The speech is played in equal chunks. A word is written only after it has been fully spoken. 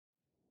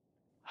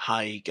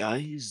Hi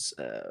guys,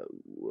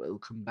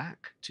 welcome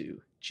back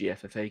to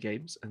GFFA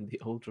Games and the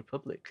Old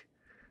Republic.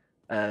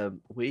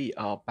 We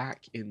are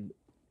back in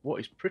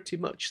what is pretty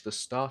much the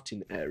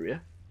starting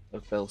area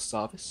of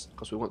Belsavis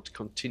because we want to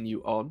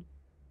continue on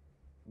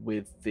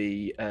with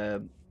the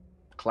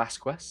class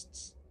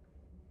quests.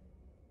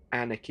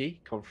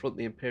 Anarchy, confront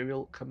the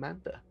Imperial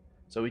Commander.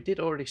 So we did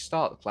already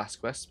start the class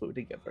quests, but we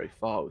didn't get very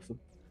far with them.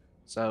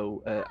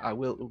 So I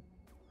think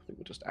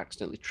we just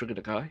accidentally triggered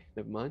a guy,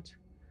 never mind.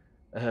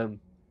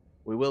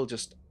 We will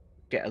just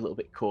get a little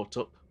bit caught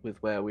up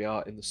with where we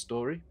are in the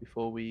story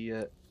before we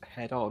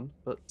head on,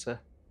 but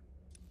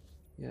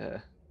yeah,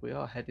 we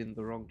are heading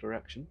the wrong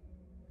direction,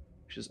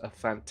 which is a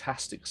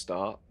fantastic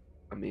start.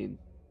 I mean,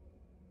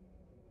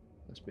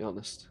 let's be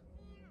honest.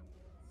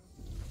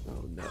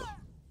 Oh no.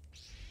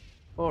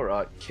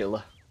 Alright,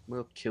 killer.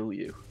 We'll kill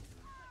you.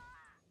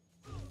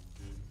 I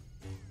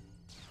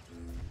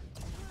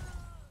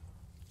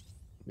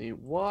mean,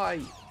 why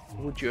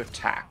would you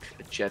attack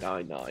a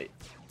Jedi Knight?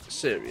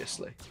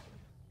 Seriously.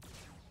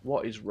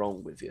 What is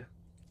wrong with you?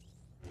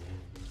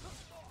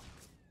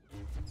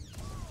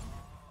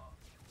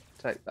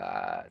 Take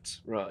that.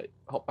 Right,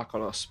 hop back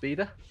on our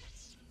speeder.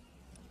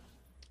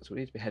 So we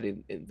need to be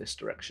heading in this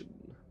direction.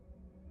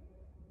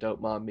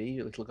 Don't mind me,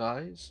 you little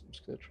guys. I'm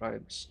just going to try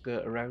and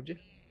skirt around you.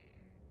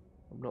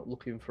 I'm not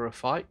looking for a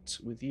fight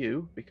with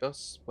you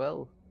because,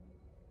 well,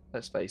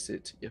 let's face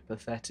it, you're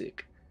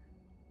pathetic.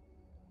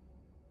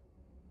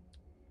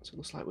 So it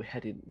looks like we're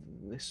heading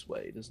this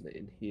way, doesn't it,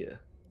 in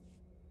here?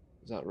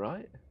 Is that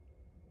right?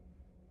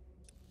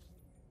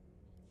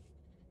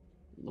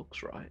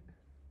 Looks right.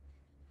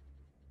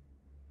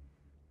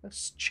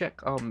 Let's check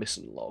our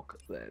mission log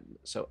then.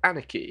 So,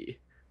 Anarchy.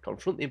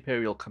 Confront the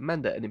Imperial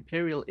Commander. An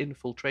Imperial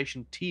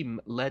infiltration team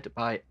led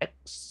by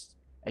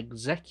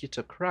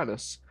Executor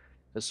Kranos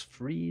has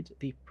freed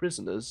the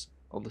prisoners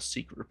on the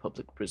Secret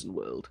Republic prison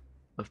world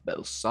of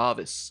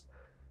Belsavis.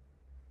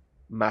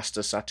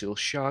 Master Satil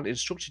Shan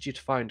instructed you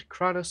to find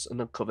Kranos and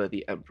uncover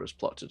the Emperor's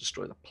plot to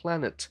destroy the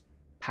planet.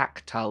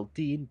 Pak Tal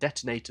Deen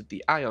detonated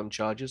the ion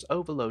charges,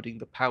 overloading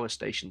the power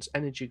station's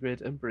energy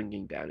grid and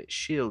bringing down its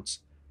shields.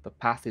 The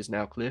path is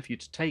now clear for you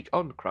to take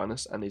on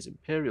Kranos and his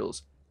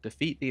Imperials.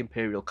 Defeat the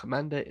Imperial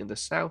Commander in the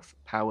South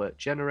Power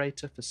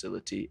Generator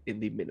Facility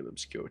in the minimum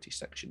security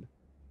section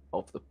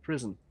of the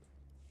prison.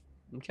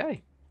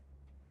 Okay.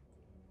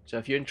 So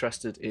if you're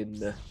interested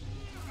in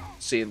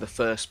seeing the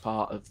first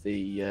part of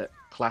the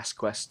class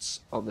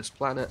quests on this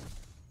planet,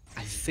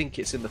 I think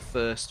it's in the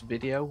first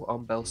video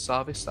on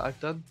Belsavis that I've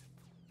done.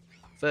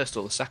 First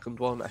or the second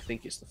one, I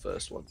think it's the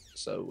first one.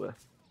 So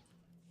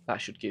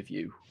that should give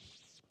you...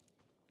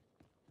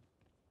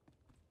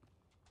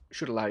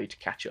 should allow you to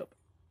catch up.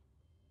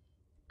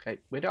 Okay,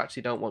 we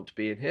actually don't want to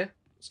be in here,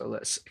 so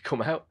let's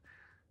come out.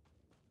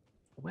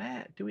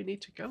 Where do we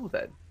need to go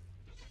then?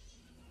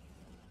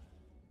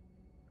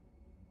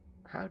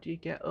 How do you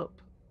get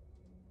up?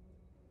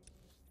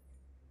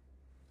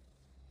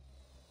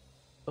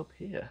 Up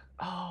here.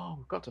 Oh,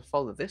 we've got to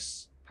follow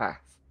this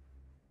path.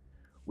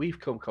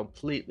 We've come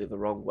completely the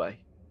wrong way.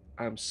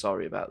 I'm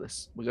sorry about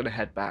this. We're going to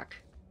head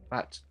back. In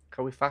fact,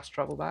 can we fast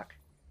travel back?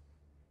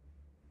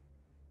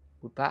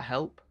 Would that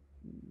help?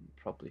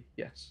 Probably,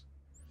 yes.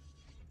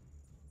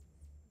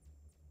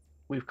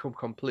 We've come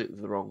completely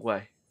the wrong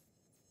way.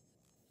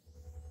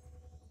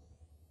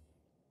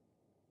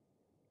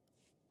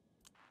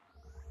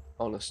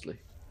 Honestly.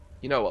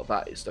 You know what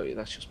that is, don't you?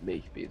 That's just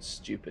me being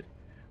stupid.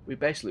 We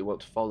basically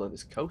want to follow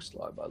this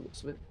coastline by the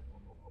looks of it.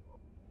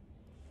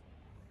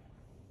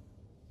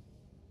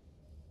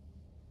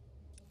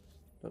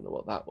 Don't know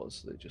what that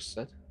was they just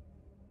said.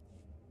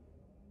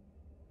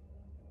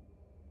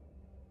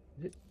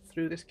 Is it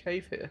through this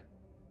cave here?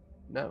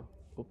 No,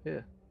 up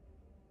here.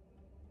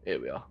 Here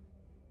we are.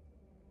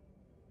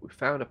 We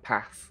found a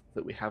path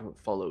that we haven't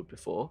followed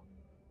before.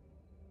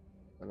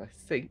 And I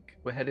think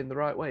we're heading the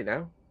right way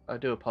now. I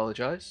do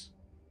apologise.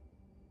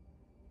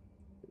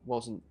 It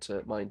wasn't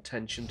my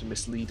intention to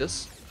mislead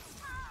us.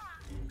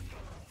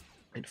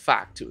 In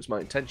fact, it was my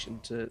intention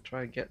to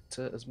try and get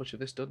as much of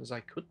this done as I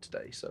could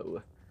today,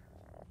 so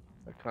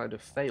I kind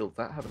of failed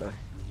that, haven't I?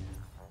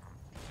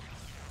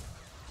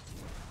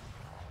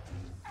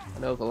 I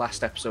know the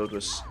last episode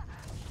was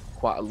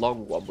quite a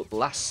long one, but the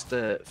last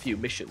few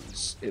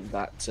missions in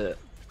that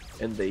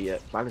in the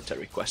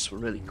planetary quests were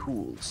really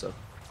cool, so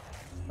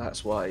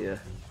that's why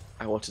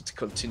I wanted to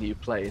continue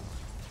playing.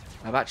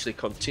 I've actually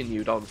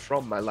continued on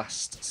from my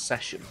last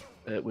session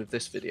with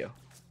this video,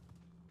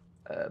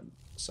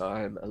 so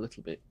I'm a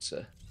little bit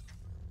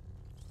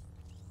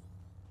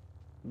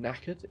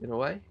knackered in a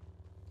way,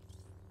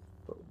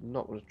 but I'm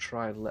not going to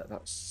try and let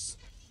that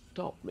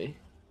stop me.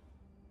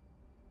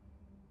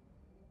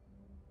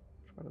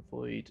 Try and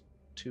avoid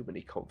too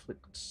many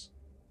conflicts.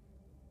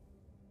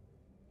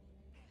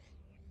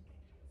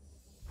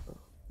 Oh,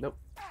 nope.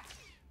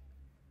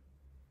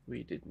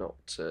 We did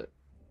not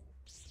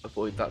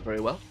avoid that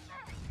very well.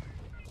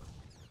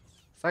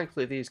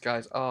 Thankfully, these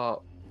guys are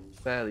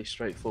fairly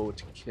straightforward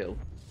to kill.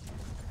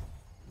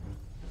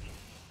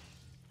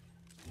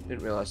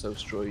 Didn't realise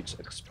those droids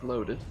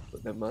exploded,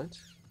 but never mind.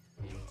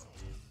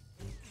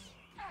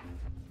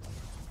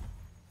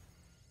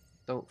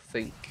 Don't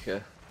think I'm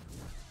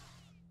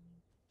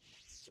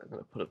going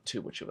to put up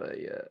too much of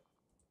a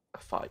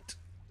fight.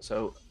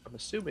 So I'm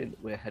assuming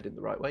we're heading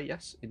the right way.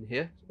 Yes, in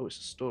here. Oh, it's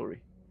a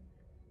story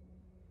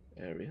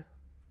area.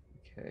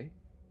 Okay.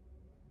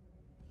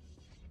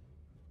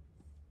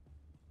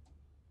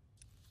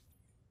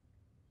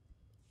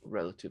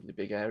 Relatively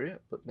big area,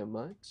 but never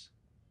mind.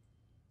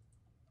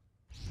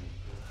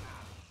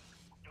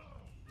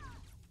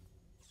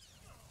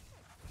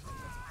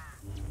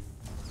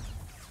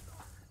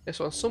 Yeah,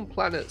 so on some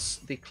planets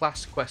the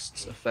class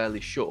quests are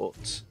fairly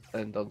short,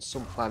 and on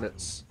some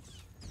planets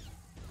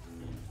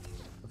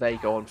they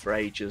go on for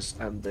ages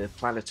and the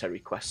planetary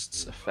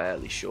quests are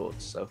fairly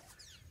short. So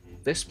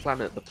this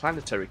planet, the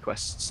planetary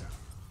quests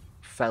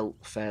felt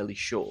fairly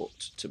short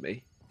to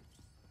me.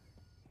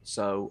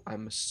 So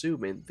I'm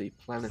assuming the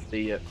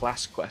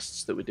class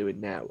quests that we're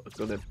doing now are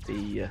going to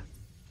be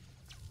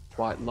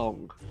quite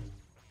long.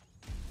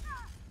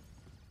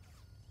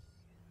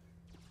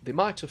 They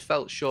might have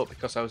felt short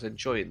because I was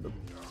enjoying them.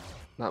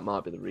 That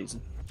might be the reason.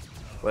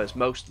 Whereas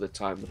most of the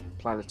time the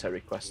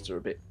planetary quests are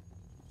a bit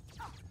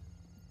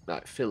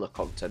like filler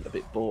content, a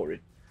bit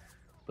boring.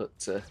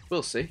 But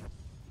we'll see.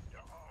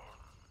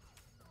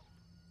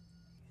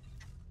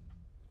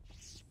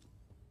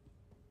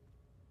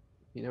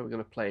 You know, we're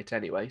going to play it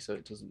anyway, so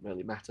it doesn't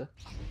really matter.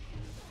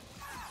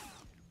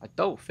 I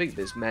don't think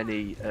there's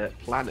many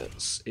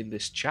planets in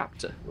this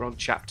chapter. We're on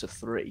chapter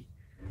 3,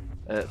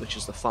 which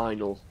is the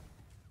final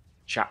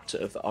chapter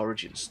of the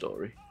origin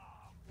story.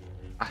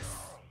 I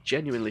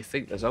genuinely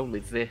think there's only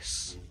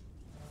this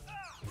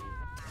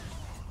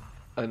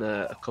and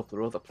a couple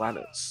of other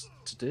planets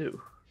to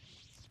do.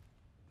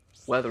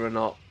 Whether or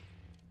not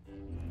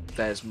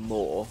there's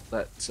more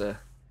that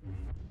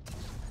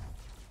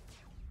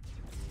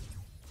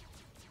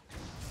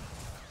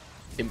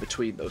in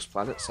between those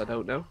planets, I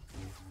don't know.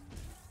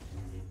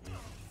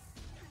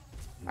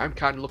 I'm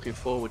kind of looking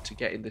forward to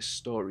getting this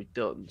story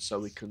done so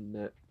we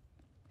can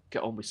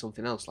get on with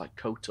something else like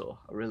KOTOR.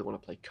 I really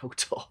want to play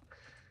KOTOR,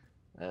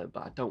 but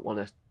I don't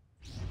want to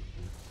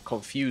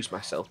confuse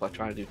myself by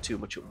trying to do too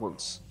much at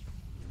once.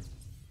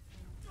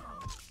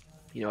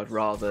 You know, I'd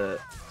rather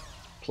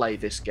play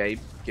this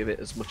game, give it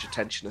as much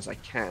attention as I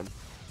can,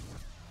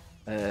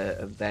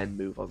 and then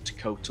move on to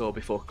KOTOR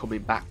before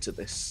coming back to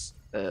this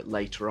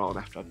later on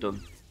after I've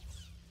done,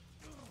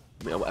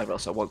 you know, whatever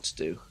else I want to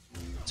do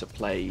to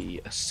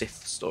play a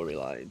Sith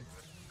storyline.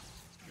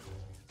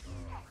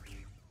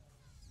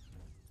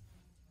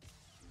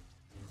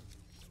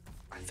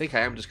 I think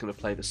I am just going to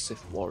play the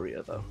Sith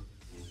Warrior though.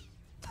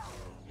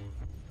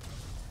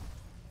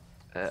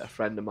 A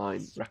friend of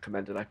mine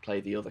recommended I play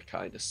the other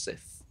kind of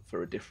Sith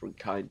for a different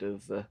kind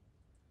of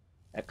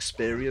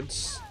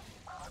experience,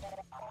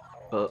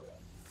 but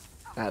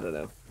I don't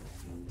know.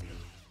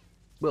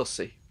 We'll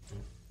see.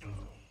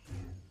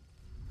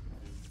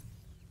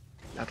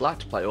 I'd like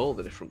to play all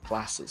the different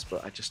classes,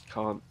 but I just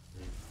can't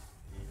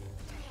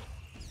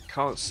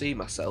see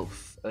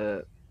myself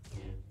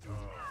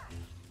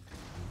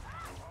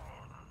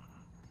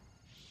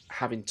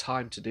having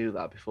time to do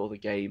that before the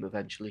game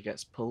eventually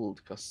gets pulled,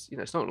 because, you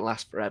know, it's not going to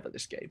last forever,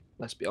 this game,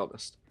 let's be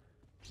honest.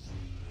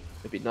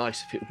 It'd be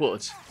nice if it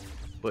would,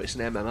 but it's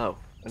an MMO,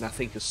 and I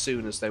think as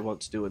soon as they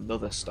want to do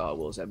another Star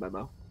Wars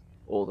MMO,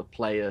 or the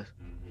player,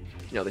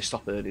 you know, they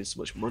stop earning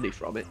so much money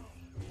from it,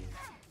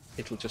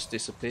 it'll just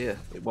disappear.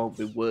 It won't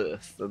be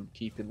worth them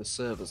keeping the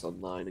servers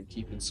online and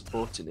keeping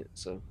supporting it,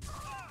 so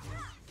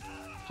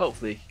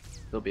hopefully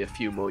there'll be a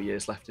few more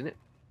years left in it.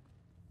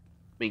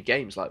 I mean,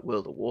 games like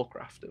World of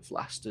Warcraft have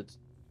lasted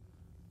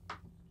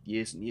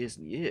years and years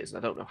and years,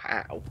 and I don't know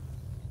how.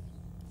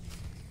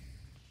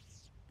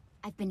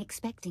 I've been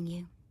expecting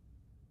you.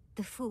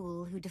 The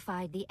fool who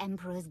defied the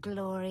Emperor's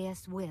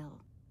glorious will.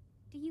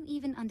 Do you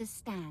even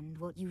understand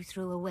what you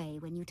threw away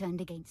when you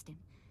turned against him?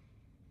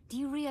 Do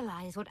you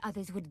realize what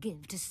others would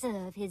give to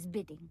serve his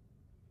bidding?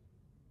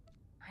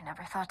 I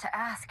never thought to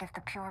ask if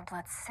the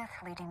pureblood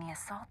Sith leading the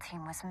assault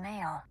team was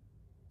male.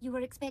 You were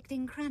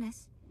expecting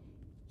Kranis?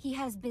 He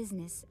has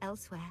business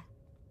elsewhere.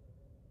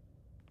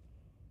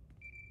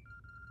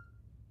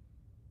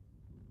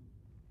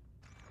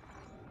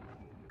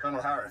 Colonel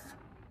Harith,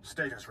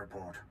 status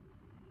report.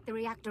 The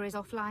reactor is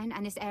offline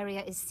and this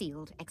area is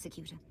sealed,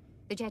 Executor.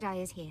 The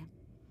Jedi is here.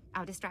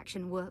 Our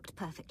distraction worked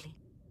perfectly.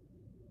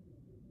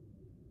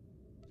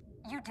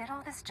 You did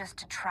all this just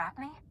to trap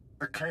me?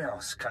 The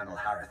chaos Colonel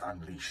Harith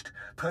unleashed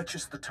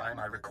purchased the time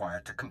I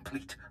required to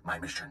complete my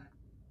mission.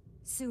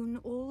 Soon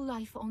all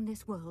life on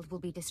this world will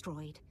be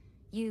destroyed.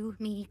 You,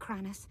 me,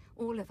 Kranis,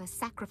 all of us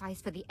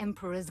sacrificed for the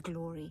Emperor's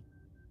glory.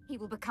 He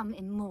will become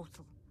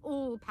immortal,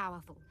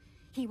 all-powerful.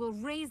 He will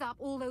raise up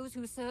all those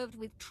who served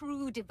with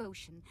true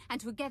devotion,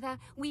 and together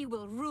we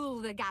will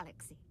rule the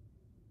galaxy.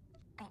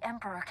 The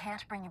Emperor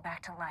can't bring you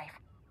back to life.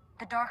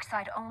 The dark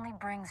side only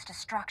brings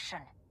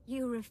destruction.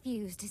 You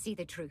refuse to see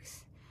the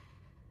truth.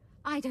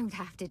 I don't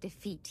have to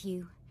defeat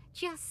you,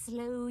 just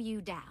slow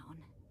you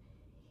down.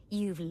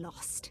 You've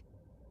lost.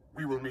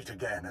 We will meet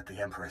again at the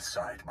Emperor's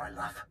side, my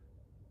love.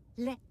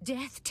 Let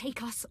death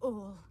take us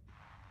all.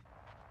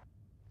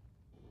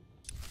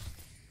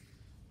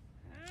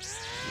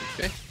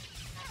 Okay.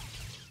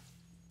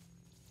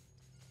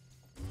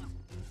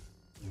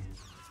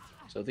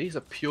 So these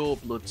are pure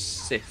blood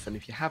Sith, and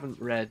if you haven't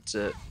read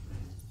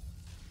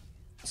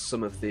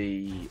some of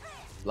the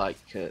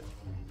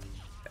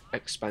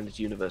expanded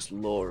universe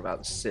lore about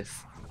the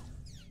Sith,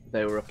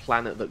 they were a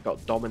planet that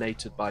got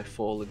dominated by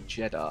fallen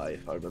Jedi,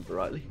 if I remember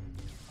rightly.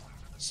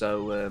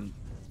 So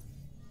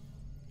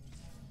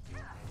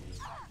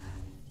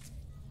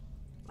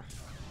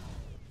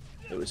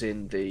it was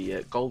in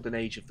the Golden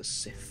Age of the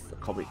Sith, the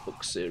comic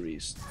book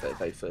series, that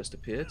they first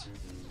appeared.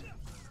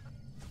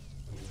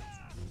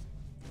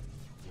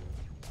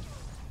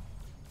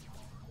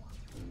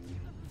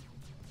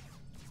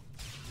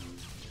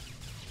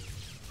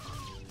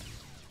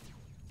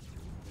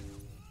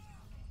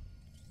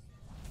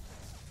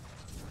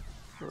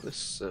 Oh,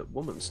 this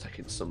woman's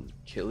taking some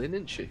killing,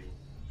 isn't she?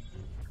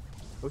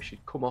 I wish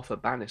she'd come off her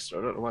banister.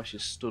 I don't know why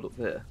she's stood up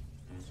there.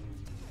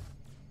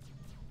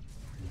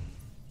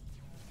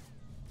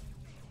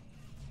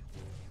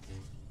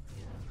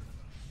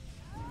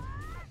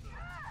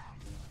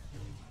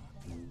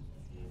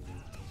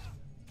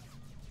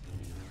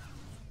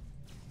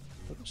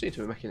 I don't seem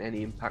to be making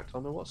any impact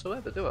on her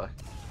whatsoever, do I?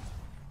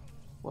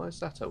 Why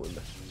is that, I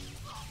wonder?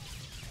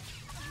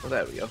 Oh,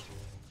 there we go.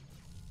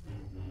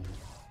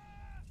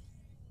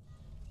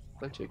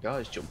 Plenty of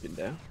guys jumping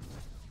down.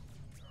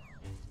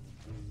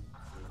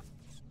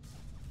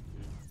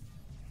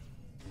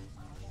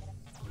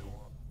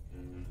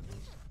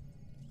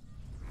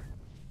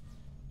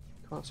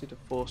 Can't seem to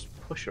force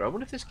push her. I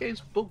wonder if this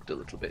game's bugged a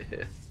little bit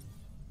here.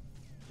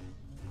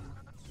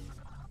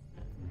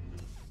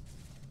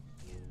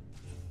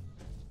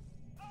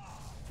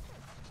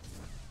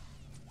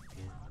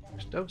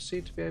 Just don't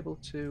seem to be able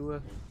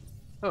to.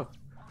 Oh,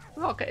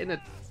 we're not getting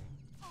a.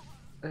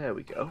 There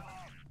we go.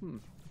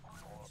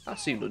 That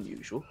seemed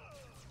unusual.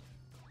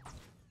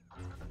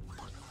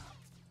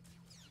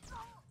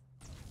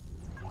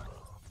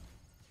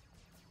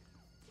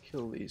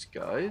 Kill these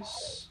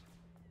guys.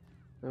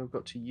 Now we've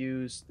got to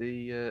use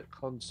the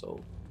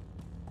console.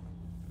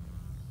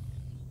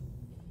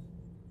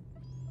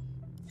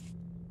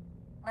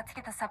 Let's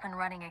get this up and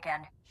running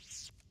again.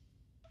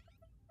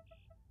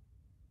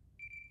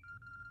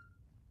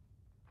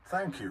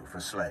 Thank you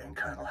for slaying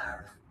Colonel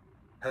Harith.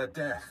 Her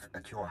death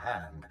at your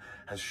hand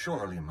has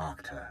surely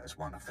marked her as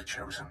one of the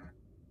chosen.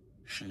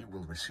 She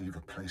will receive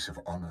a place of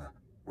honor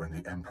when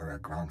the Emperor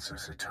grants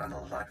us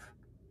eternal life.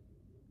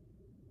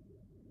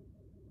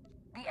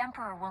 The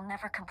Emperor will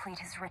never complete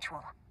his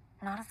ritual.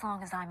 Not as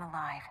long as I'm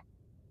alive.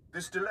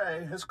 This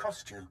delay has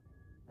cost you.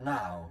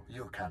 Now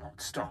you cannot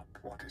stop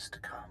what is to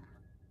come.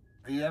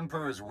 The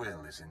Emperor's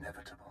will is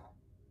inevitable.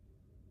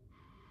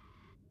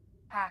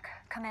 Pac,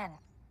 come in.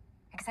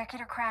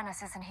 Executor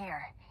Kranis isn't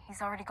here.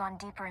 He's already gone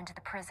deeper into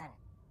the prison.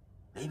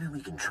 Maybe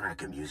we can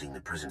track him using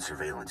the prison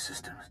surveillance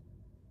systems.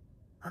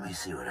 Let me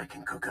see what I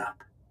can cook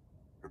up.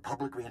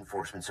 Republic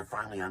reinforcements are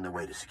finally on their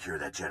way to secure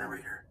that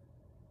generator.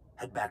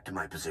 Head back to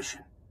my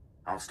position.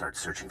 I'll start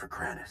searching for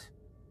Kranis.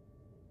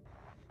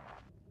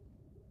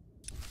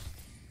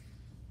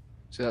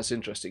 So that's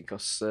interesting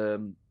because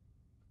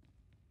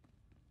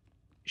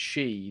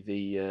she,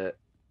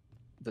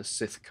 the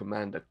Sith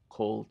commander,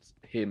 called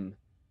him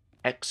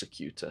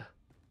Executor,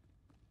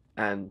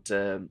 and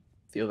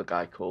the other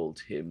guy called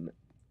him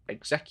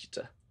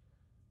Executor,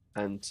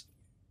 and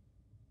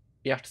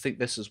you have to think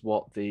this is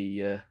what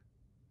the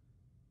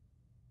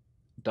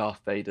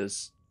Darth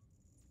Vader's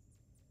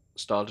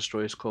Star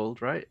Destroyer is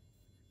called, right?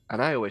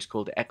 And I always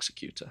called it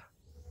Executor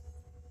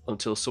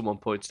until someone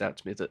pointed out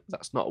to me that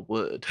that's not a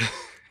word.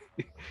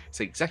 It's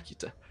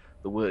Executor.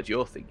 The word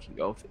you're thinking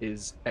of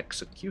is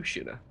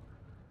Executioner.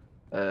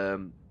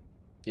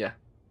 Yeah.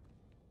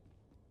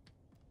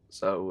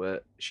 So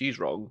she's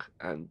wrong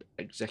and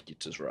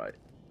Executor's right.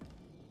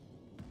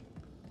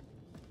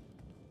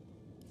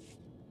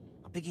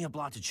 I'm picking up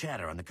lots of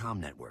chatter on the comm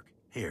network.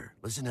 Here,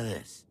 listen to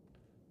this.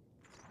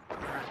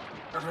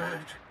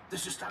 Alert!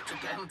 This is Dr.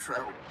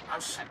 Gantrell.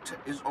 Our sector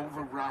is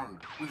overrun.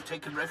 We've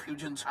taken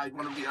refuge inside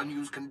one of the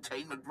unused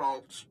containment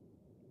vaults.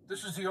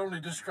 This is the only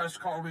distress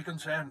call we can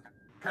send.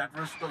 Can't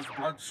risk those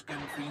blood-skin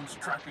fiends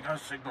tracking our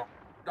signal.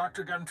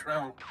 Dr.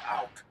 Gantrell,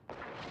 out.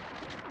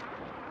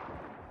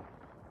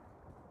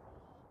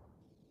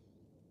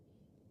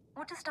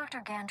 What does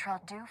Dr. Gantrell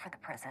do for the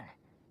prison?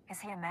 Is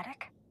he a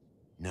medic?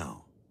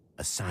 No,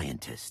 a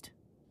scientist.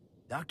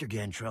 Dr.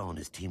 Gantrell and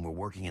his team were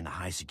working in the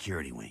high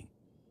security wing.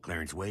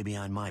 Clearance way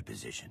beyond my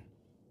position.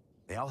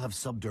 They all have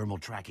subdermal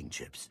tracking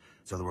chips,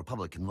 so the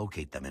Republic can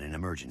locate them in an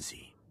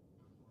emergency.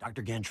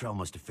 Dr. Gantrell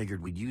must have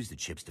figured we'd use the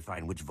chips to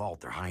find which vault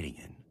they're hiding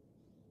in.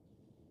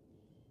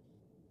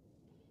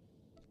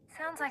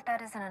 Sounds like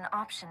that isn't an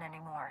option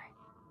anymore.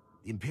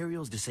 The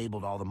Imperials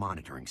disabled all the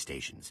monitoring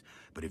stations,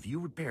 but if you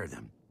repair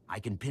them, I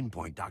can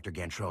pinpoint Dr.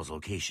 Gantrell's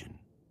location.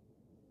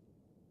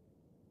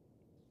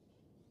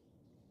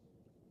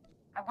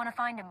 I want to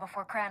find him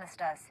before Kranis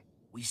does.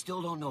 We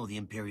still don't know the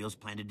Imperials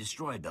plan to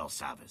destroy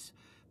Belsavis,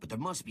 but there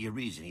must be a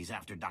reason he's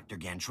after Dr.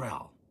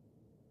 Gantrell.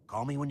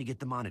 Call me when you get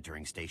the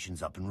monitoring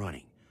stations up and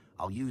running.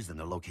 I'll use them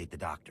to locate the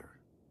doctor.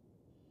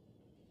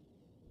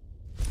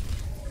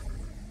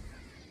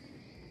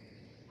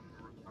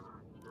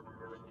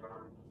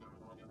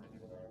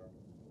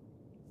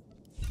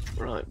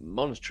 Right,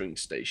 monitoring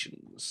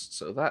stations.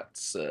 So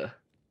that's a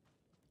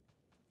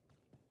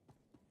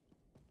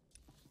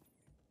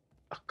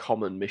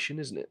common mission,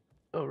 isn't it?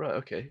 Oh, right,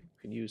 okay.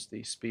 We can use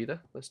the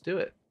speeder. Let's do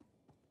it.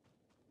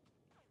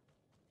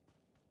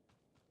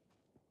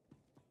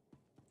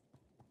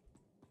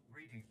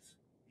 Greetings.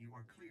 You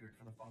are cleared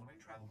for the following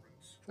travel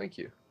routes. Thank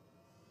you.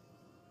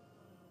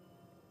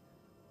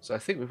 So I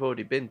think we've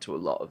already been to a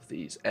lot of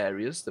these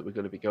areas that we're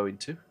going to be going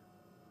to.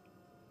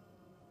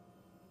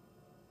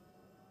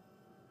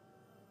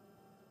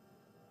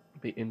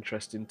 Be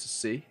interesting to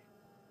see.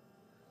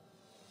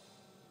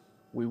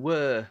 We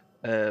were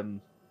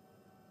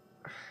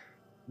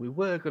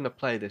going to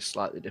play this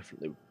slightly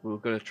differently. We were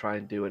going to try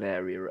and do an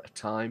area at a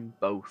time,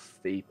 both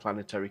the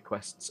planetary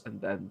quests and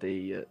then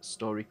the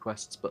story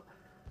quests, but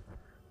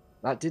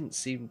that didn't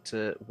seem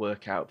to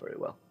work out very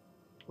well.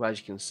 Well, as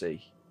you can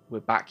see, we're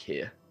back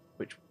here,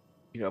 which,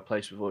 you know, a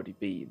place we've already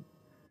been.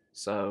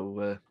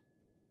 So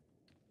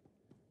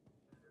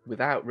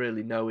without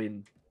really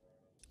knowing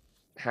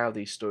how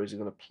these stories are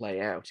going to play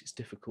out, it's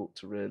difficult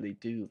to really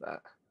do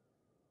that.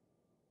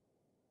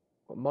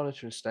 Got a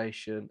monitoring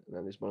station, and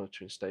then there's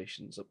monitoring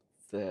stations up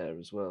there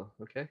as well.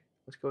 Okay,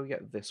 let's go and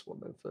get this one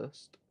then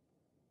first.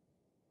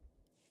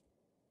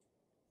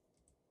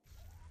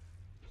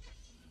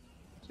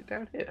 Is it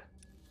down here?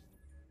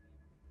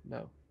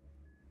 No.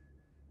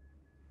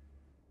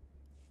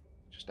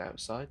 Just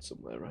outside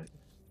somewhere, right?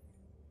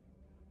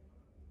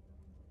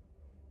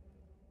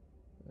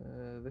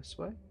 This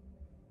way?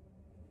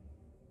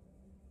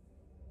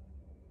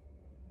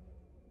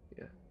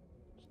 Yeah,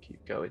 just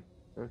keep going.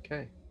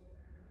 Okay.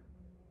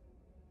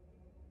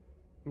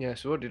 Yeah,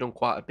 so we've already done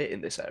quite a bit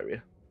in this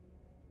area.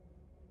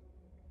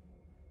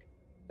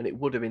 And it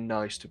would have been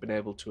nice to have been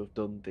able to have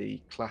done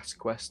the class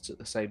quests at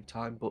the same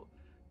time, but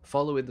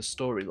following the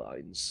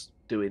storylines,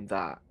 doing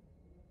that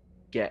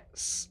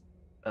gets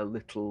a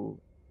little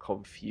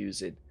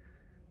confusing.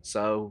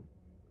 So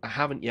I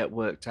haven't yet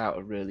worked out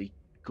a really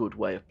good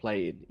way of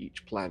playing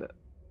each planet.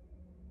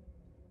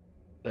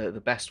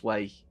 The best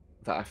way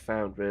that I've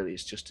found really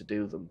is just to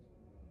do them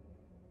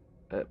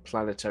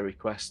planetary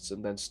quests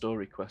and then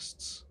story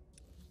quests.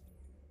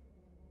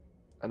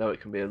 I know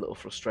it can be a little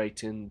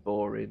frustrating,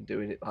 boring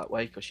doing it that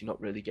way because you're not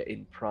really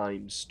getting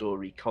prime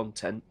story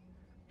content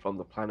from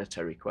the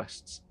planetary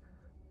quests.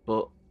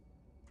 But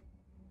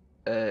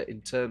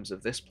in terms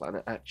of this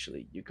planet,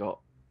 actually, you got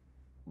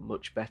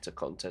much better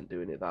content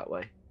doing it that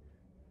way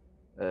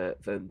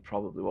than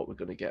probably what we're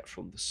going to get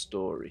from the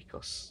story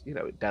because, you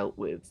know, it dealt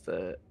with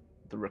the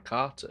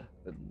Rakata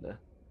and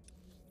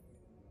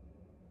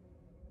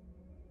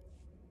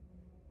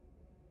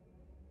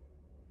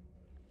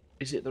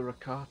is it the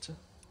Rakata?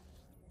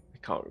 I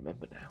can't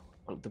remember now.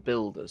 One of the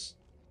builders,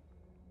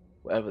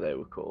 whatever they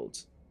were called.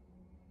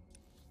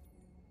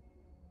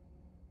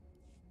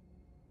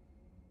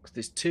 Because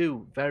there's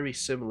two very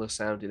similar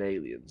sounding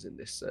aliens in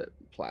this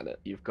planet.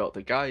 You've got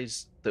the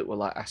guys that were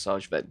like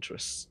Asajj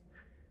Ventress,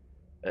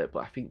 but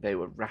I think they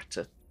were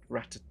Ratatak.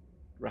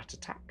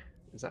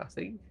 Is that a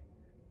thing?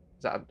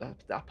 Is that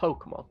a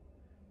Pokemon?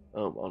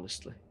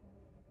 Honestly.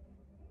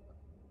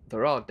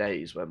 There are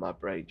days where my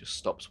brain just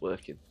stops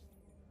working.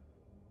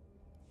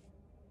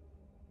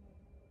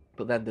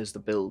 But then there's the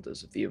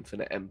builders of the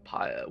Infinite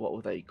Empire. What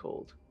were they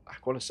called? I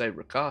want to say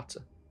Rakata.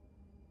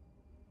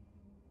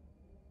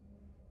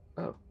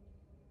 Oh.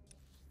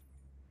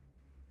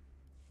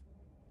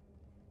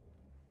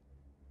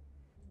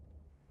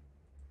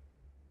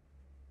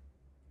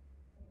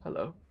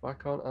 Hello. Why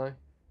can't I? Is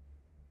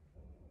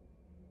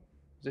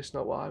this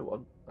not what I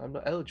want? I'm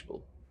not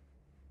eligible.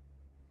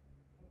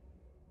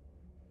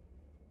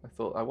 I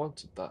thought I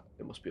wanted that.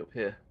 It must be up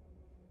here.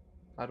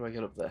 How do I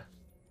get up there?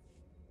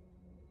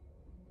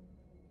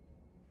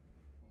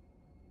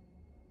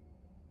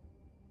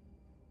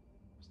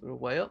 Is there a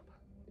way up?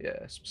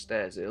 Yeah, some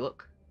stairs here,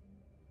 look.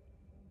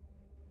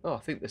 Oh, I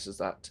think this is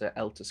that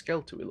Elter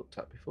Skelter we looked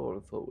at before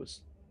and thought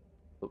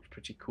looked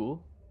pretty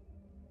cool.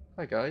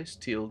 Hi guys,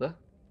 Tilda.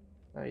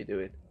 How you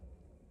doing?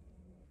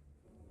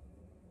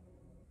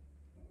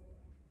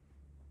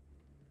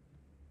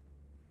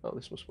 Oh,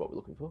 this must be what we're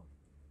looking for.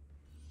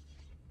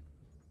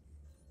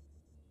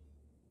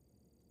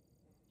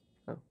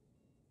 Oh.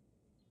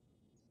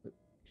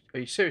 Are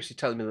you seriously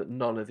telling me that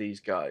none of these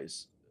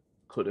guys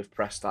could have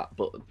pressed that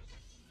button?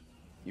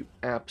 You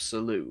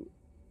absolute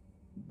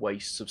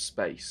wastes of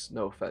space.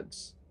 No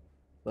offense.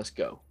 Let's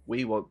go.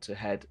 We want to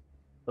head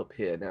up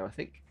here now, I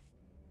think.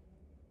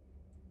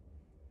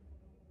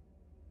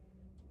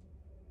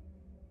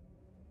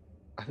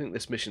 I think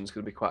this mission's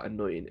going to be quite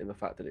annoying in the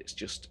fact that it's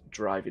just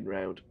driving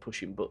around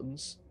pushing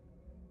buttons.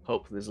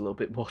 Hopefully there's a little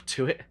bit more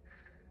to it.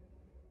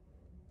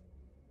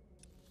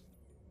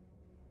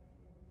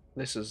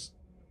 This is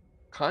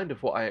kind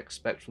of what I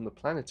expect from the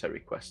planetary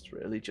quests,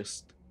 really,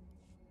 just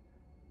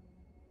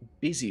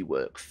busy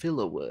work,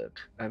 filler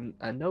work, and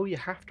I know you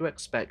have to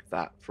expect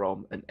that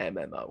from an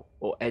MMO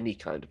or any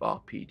kind of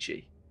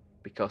RPG,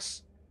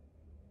 because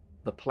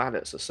the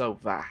planets are so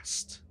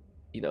vast,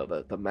 you know,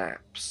 the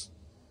maps,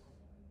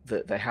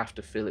 that they have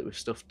to fill it with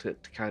stuff to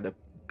kind of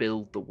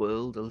build the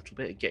world a little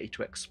bit and get you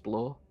to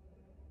explore.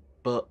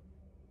 But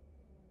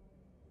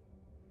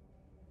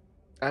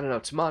I don't know,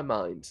 to my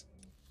mind,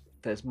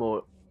 there's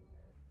more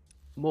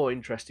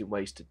interesting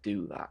ways to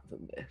do that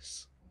than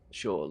this,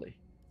 surely.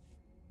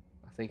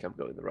 I think I'm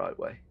going the right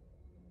way.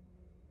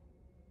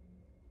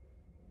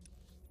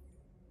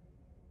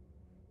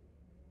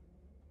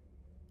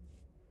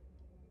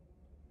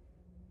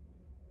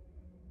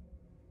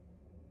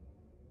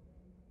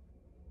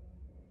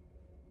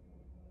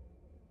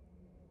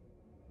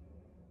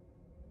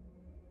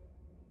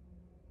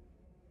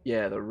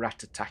 Yeah, the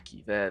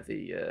Ratataki, they're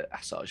the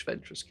Asajj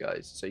Ventress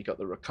guys. So you got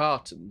the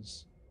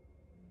Rakatans,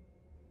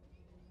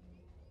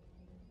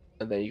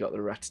 and then you got the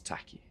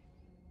Ratataki.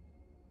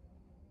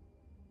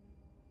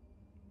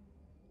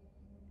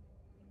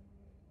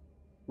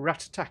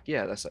 Ratatak,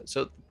 yeah, that's it.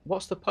 So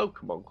what's the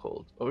Pokemon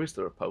called? Or is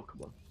there a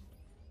Pokemon?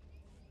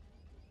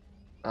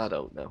 I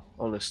don't know,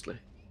 honestly.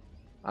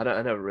 I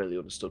never really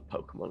understood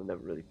Pokemon. I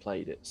never really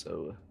played it,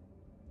 so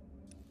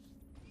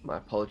my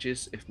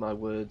apologies if my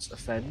words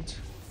offend.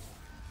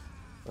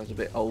 I was a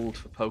bit old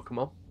for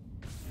Pokemon.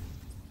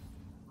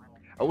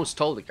 I once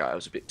told a guy I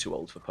was a bit too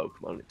old for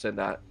Pokemon. It turned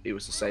out he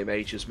was the same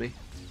age as me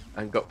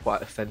and got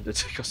quite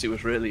offended because he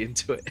was really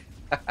into it.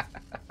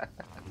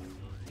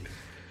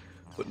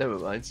 But never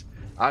mind.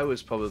 I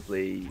was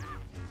probably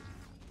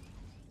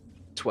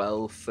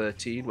 12,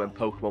 13 when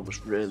Pokemon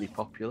was really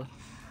popular.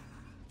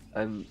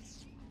 And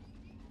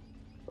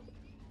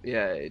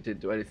yeah, it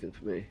didn't do anything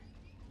for me.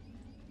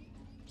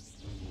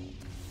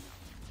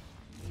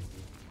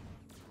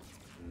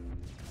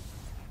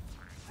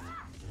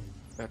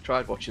 I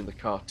tried watching the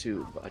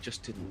cartoon, but I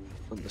just didn't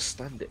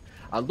understand it.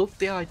 I loved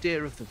the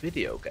idea of the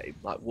video game,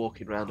 like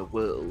walking around a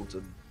world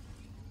and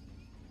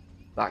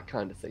that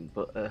kind of thing,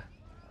 but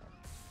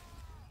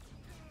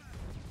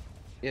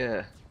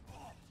yeah,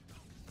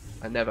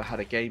 I never had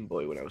a Game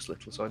Boy when I was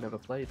little, so I never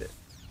played it.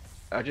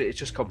 It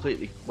just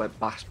completely went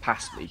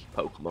past me,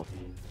 Pokemon.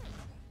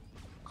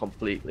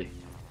 Completely.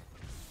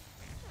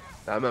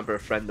 I remember a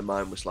friend of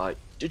mine was like,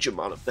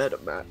 Digimon are better,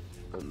 Matt.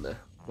 And,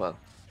 well,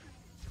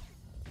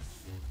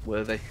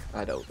 were they?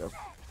 I don't know.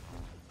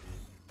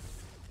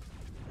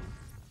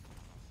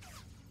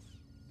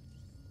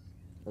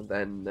 And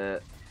then,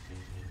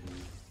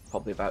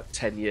 probably about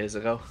 10 years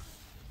ago,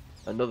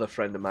 another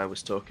friend of mine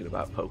was talking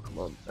about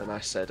Pokemon, and I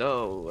said,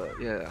 oh,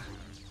 yeah,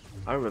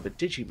 I remember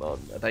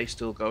Digimon, are they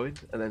still going?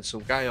 And then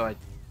some guy who I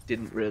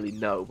didn't really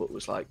know, but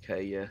was like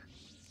a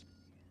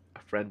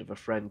friend of a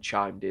friend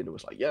chimed in and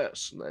was like,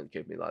 yes, and then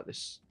gave me like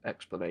this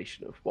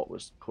explanation of what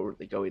was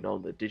currently going on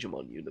in the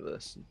Digimon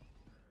universe. And,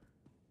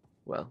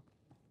 well,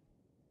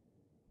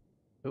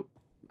 oh,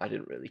 I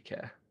didn't really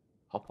care.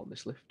 Hop on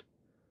this lift.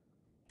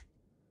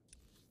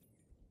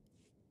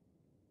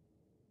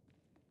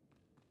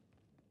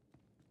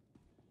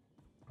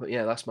 But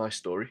yeah, that's my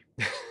story.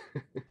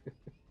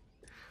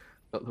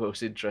 Not the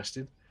most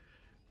interesting,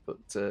 but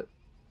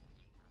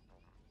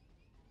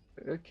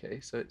okay,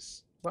 so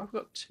it's, well, I've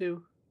got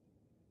two.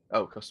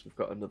 Oh, because we've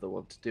got another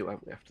one to do,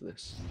 haven't we, after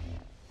this?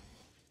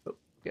 Oh,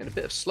 getting a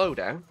bit of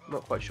slowdown.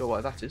 Not quite sure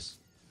why that is.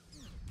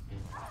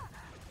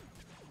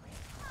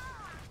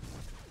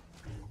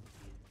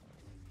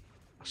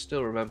 I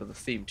still remember the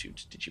theme tune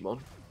to Digimon.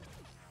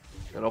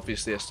 And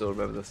obviously I still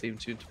remember the theme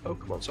tune to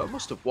Pokemon, so I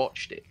must have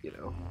watched it, you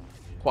know,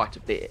 quite a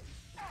bit.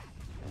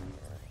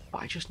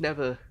 But I just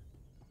never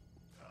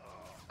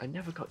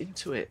got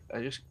into it.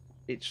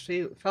 It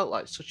felt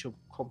like such a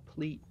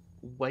complete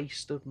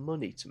waste of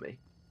money to me.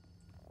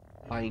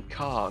 Buying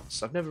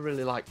cards. I've never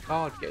really liked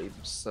card games,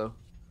 so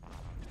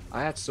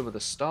I had some of the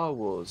Star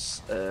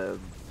Wars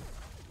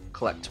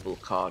collectible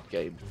card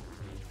game,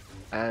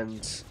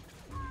 and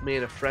me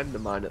and a friend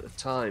of mine at the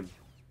time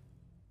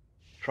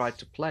tried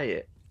to play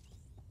it,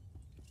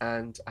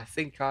 and I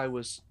think I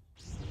was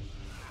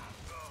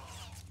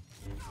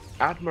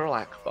Admiral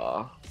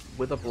Akbar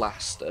with a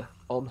blaster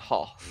on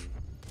Hoth,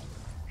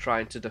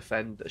 trying to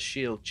defend a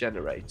shield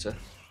generator.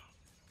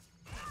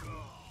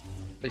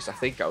 At least I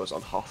think I was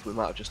on Hoth. We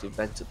might have just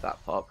invented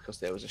that part because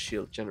there was a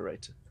shield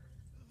generator.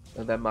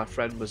 And then my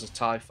friend was a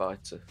TIE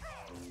fighter.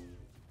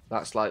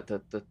 That's like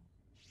the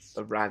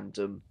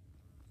random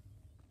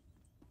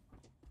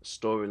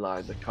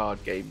storyline the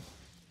card game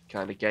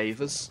kind of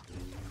gave us.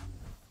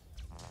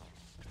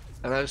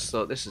 And I just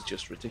thought, this is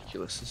just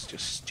ridiculous. This is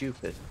just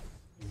stupid.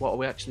 What are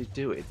we actually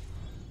doing?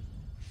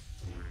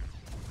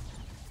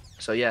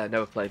 So yeah, I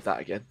never played that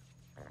again.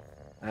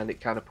 And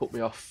it kind of put me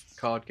off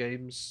card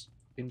games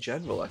in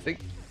general, I think.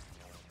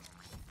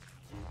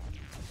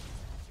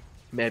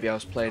 Maybe I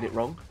was playing it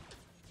wrong.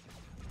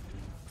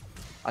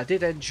 I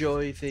did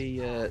enjoy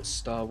the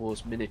Star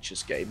Wars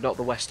miniatures game, not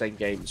the West End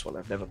Games one,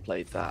 I've never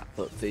played that,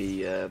 but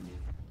the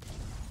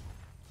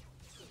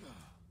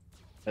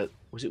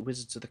Was it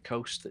Wizards of the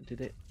Coast that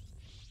did it?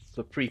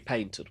 The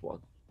pre-painted one.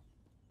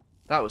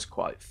 That was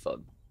quite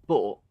fun,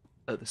 but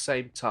at the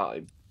same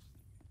time,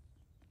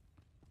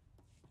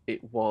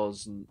 it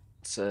wasn't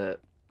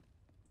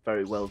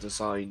very well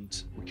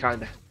designed. We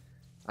kind of,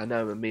 I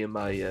know, me and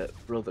my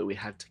brother, we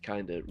had to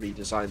kind of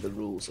redesign the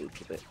rules a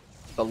little bit.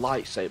 The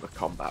lightsaber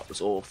combat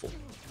was awful.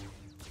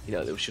 You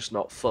know, it was just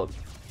not fun.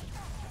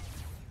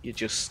 You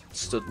just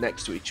stood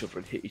next to each other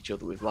and hit each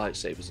other with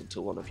lightsabers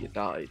until one of you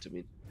died. I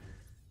mean,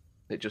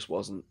 it just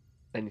wasn't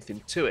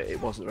anything to it. It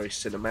wasn't very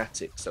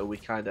cinematic, so we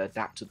kind of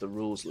adapted the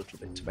rules a little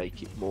bit to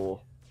make it more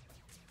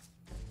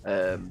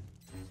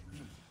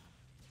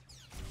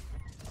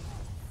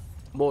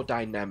more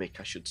dynamic,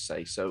 I should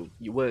say. So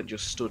you weren't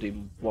just stood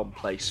in one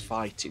place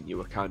fighting, you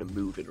were kind of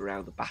moving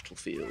around the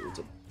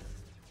battlefield.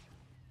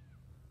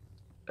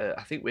 And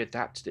I think we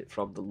adapted it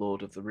from the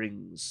Lord of the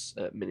Rings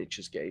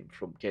miniatures game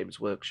from Games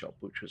Workshop,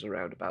 which was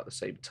around about the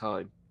same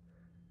time.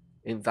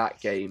 In that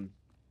game,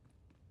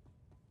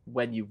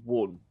 when you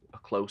won a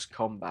close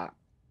combat,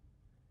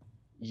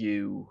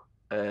 you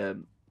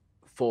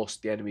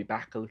forced the enemy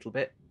back a little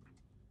bit.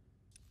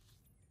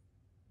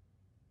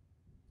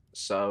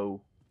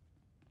 So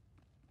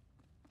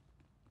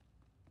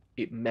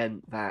it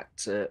meant that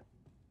the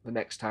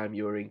next time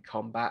you were in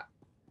combat,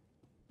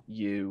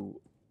 you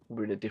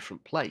were in a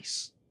different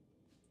place,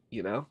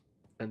 you know?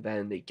 And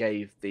then it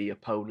gave the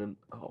opponent,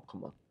 oh,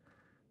 come on,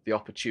 the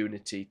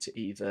opportunity to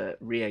either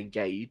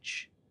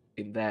re-engage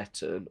in their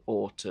turn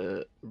or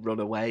to run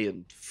away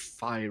and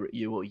fire at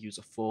you or use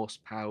a force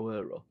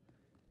power. Or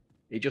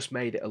it just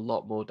made it a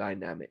lot more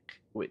dynamic,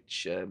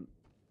 which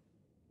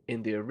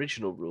in the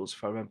original rules,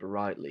 if I remember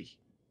rightly,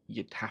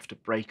 you'd have to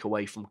break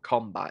away from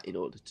combat in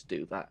order to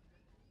do that.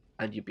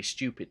 And you'd be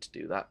stupid to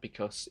do that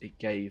because it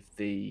gave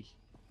the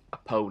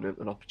opponent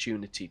an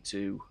opportunity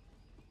to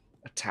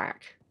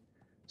attack.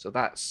 So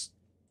that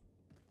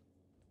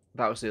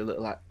was the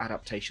little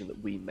adaptation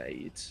that we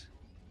made.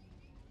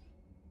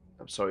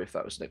 I'm sorry if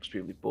that was an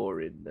extremely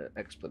boring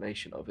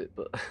explanation of it,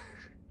 but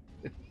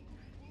it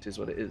is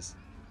what it is.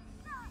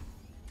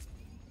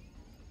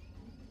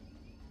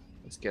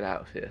 Let's get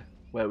out of here.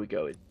 Where are we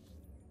going?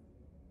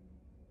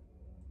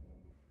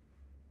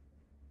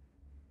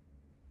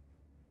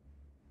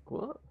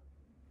 What?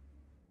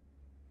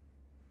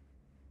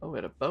 Oh, we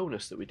had a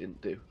bonus that we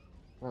didn't do.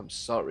 I'm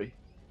sorry.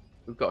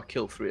 We've got to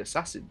kill 3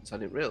 assassins. I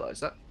didn't realise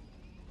that.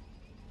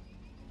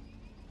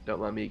 Don't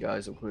mind me,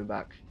 guys. I'm coming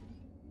back.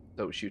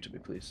 Don't shoot at me,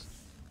 please.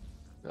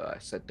 No, I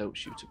said don't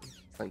shoot at me.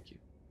 Thank you.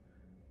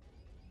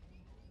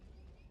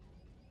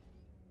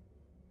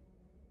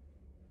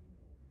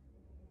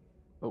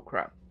 Oh,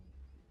 crap.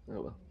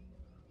 Oh, well.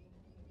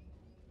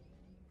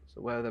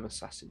 So where are them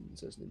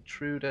assassins? There's an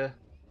intruder.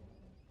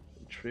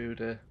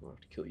 Intruder. I'll have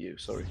to kill you,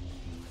 sorry.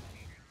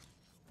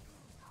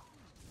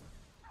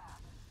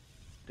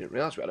 Didn't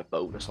realise we had a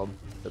bonus on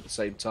at the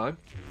same time.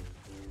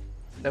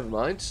 Never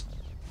mind.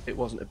 It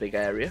wasn't a big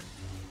area.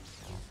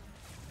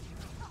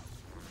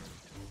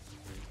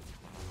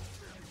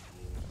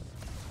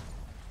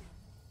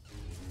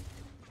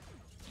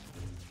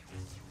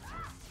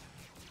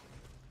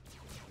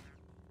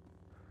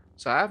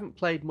 So I haven't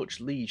played much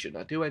Legion.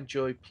 I do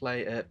enjoy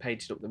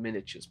painting up the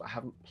miniatures, but I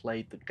haven't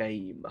played the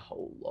game a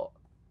whole lot.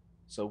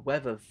 So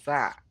whether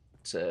that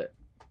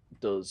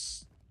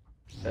does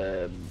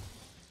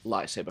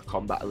lightsaber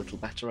combat a little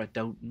better, I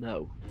don't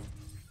know.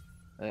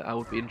 I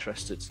would be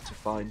interested to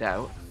find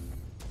out.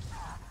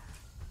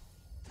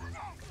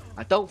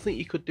 I don't think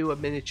you could do a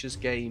miniatures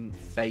game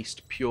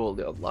based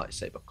purely on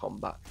lightsaber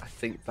combat. I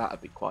think that'd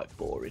be quite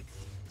boring.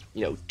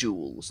 You know,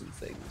 duels and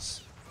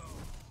things.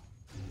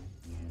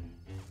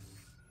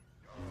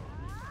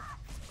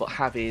 But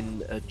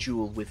having a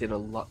duel within a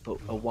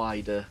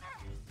wider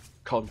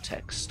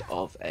context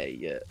of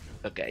a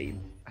game,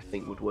 I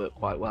think would work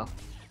quite well.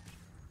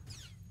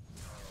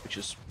 Which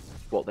is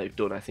what they've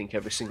done, I think,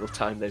 every single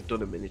time they've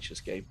done a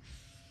miniatures game.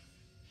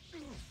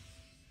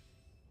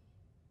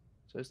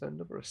 So is there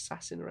another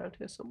assassin around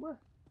here somewhere?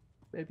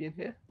 Maybe in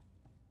here?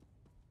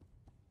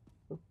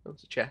 Oh,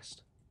 there's a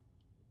chest.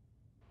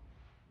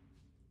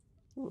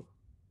 Ooh.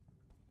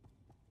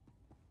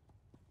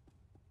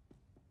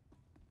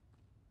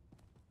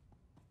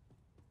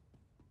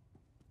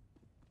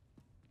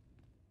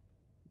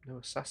 No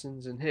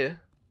assassins in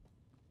here.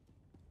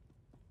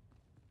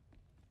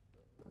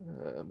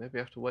 Maybe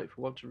I have to wait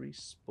for one to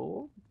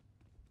respawn?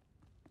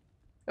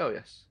 Oh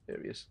yes, here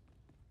he is.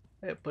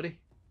 Hey buddy.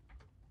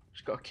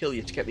 Just got to kill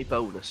you to get me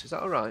bonus. Is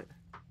that alright?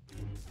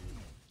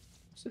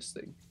 What's this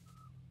thing?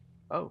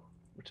 Oh,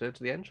 return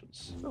to the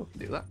entrance. Oh, we can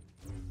do that.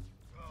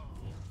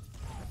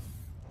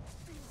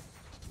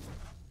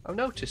 I've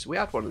noticed we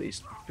had one of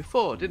these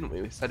before, didn't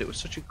we? We said it was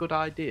such a good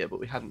idea, but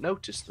we hadn't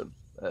noticed them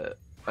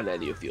on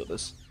any of the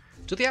others.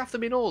 Do they have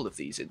them in all of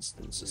these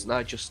instances, and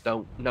I just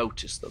don't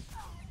notice them?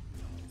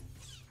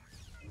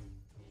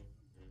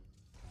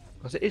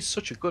 Because it is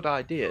such a good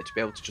idea to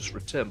be able to just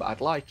return, but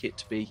I'd like it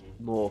to be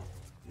more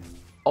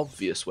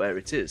obvious where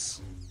it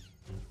is.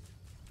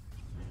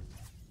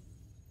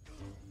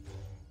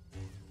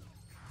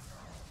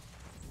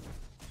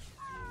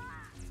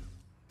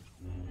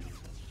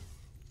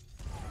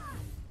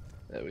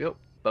 There we go.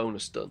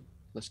 Bonus done.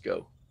 Let's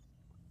go.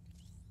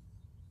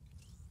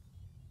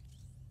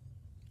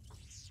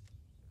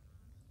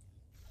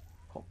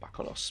 Hop back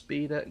on our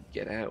speeder and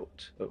get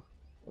out. Oh,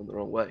 on the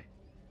wrong way.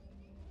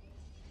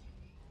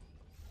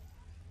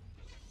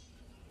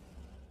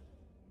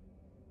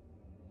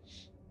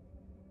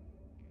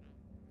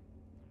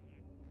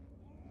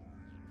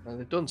 Now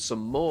they've done some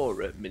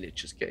more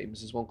miniatures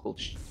games. There's one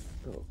called...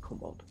 oh, come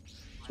on.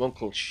 There's one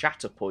called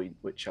Shatterpoint,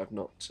 which I've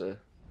not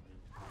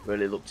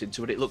really looked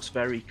into, but it looks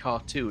very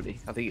cartoony.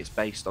 I think it's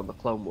based on the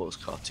Clone Wars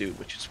cartoon,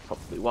 which is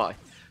probably why.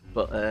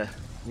 But,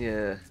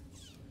 yeah...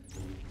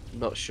 I'm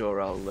not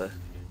sure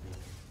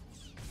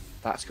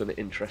that's going to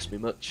interest me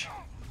much.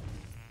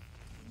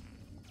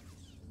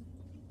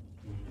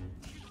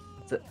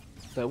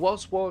 There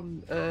was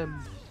one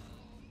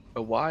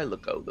a while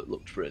ago that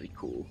looked really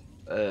cool.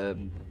 I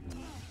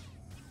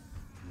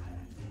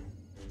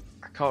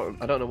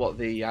don't know what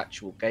the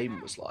actual game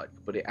was like,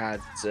 but it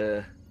had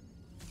who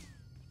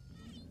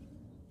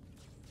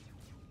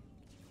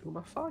am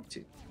I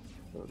fighting?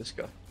 Oh, this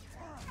guy.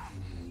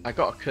 I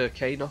got a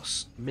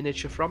Kirkanos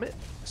miniature from it,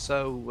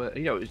 so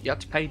you know, you had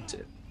to paint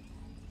it.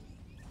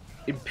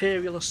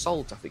 Imperial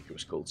Assault, I think it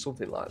was called,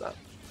 something like that.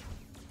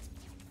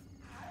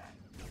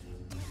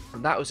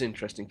 And that was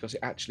interesting because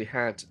it actually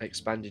had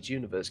expanded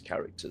universe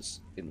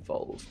characters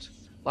involved,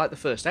 like the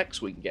first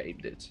X-Wing game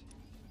did.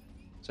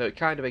 So it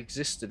kind of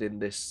existed in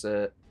this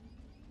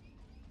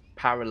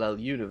parallel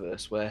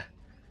universe where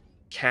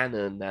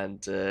canon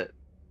and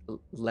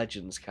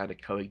legends kind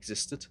of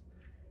coexisted.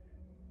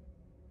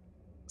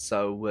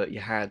 So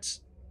you had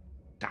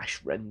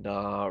Dash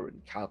Rendar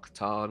and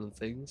Kal-Katarn and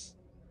things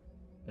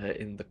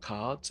in the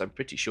cards. I'm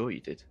pretty sure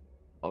you did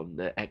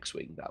on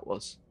X-Wing, that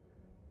was.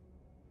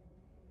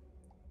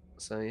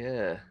 So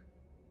yeah,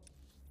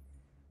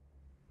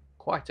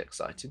 quite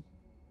exciting.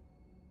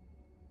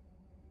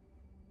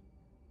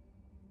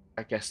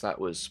 I guess that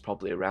was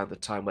probably around the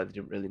time where they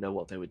didn't really know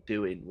what they were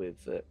doing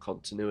with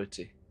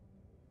continuity.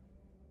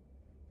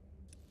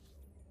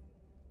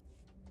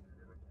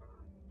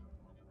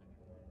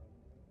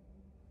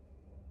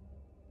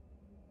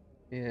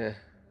 Yeah,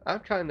 I'm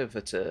kind of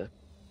at a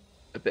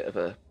bit of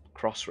a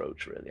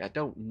crossroads, really. I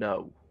don't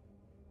know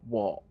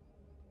what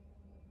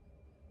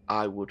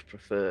I would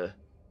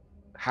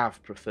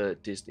have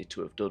preferred Disney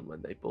to have done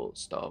when they bought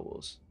Star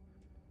Wars.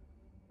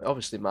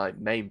 Obviously, my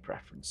main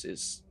preference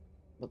is,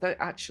 well, they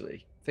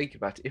actually think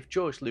about it. If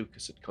George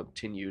Lucas had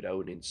continued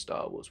owning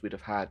Star Wars, we'd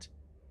have had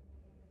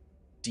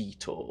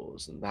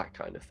detours and that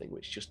kind of thing,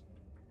 which just,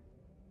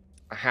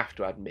 I have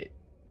to admit,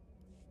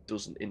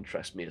 doesn't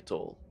interest me at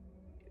all.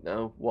 You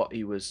know, what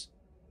he was,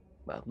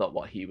 well, not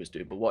what he was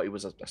doing, but what he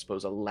was, I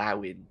suppose,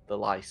 allowing the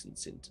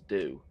licensing to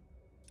do,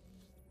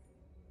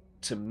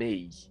 to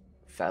me,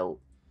 felt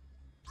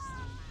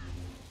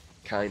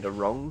kind of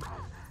wrong.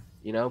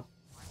 You know,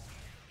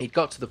 it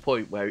got to the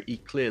point where he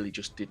clearly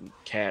just didn't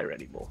care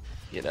anymore.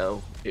 You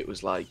know, it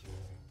was like,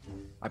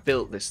 I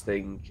built this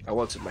thing, I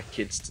wanted my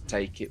kids to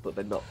take it, but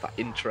they're not that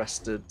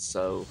interested,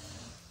 so,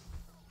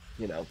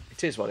 you know,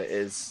 it is what it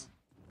is.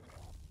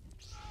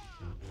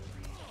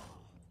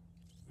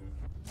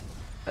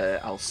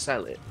 I'll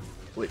sell it,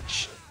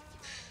 which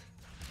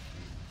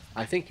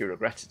I think he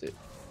regretted it.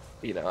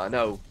 You know, I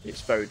know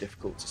it's very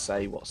difficult to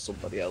say what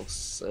somebody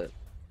else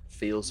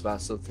feels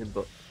about something,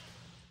 but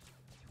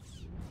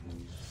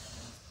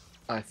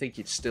I think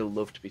he'd still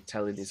love to be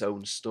telling his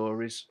own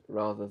stories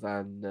rather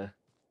than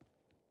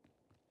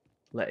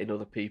letting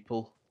other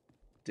people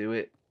do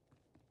it.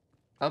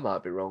 I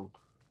might be wrong.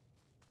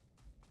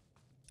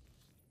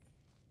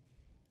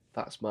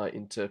 That's my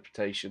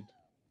interpretation.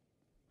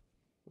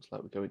 Looks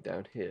like we're going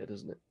down here,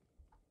 doesn't it?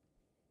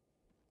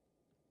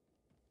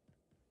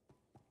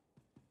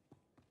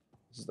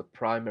 This is the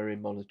primary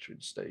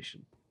monitoring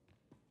station.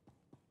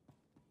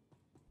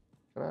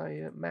 Can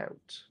I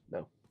mount?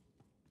 No.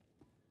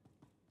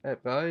 Hey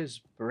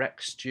guys,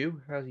 Breck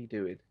Stew, how's he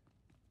doing?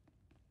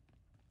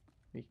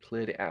 He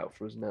cleared it out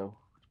for us now.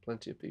 There's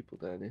plenty of people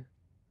down here.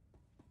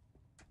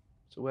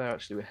 So where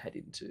actually we're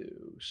heading to?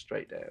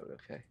 Straight down,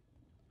 okay.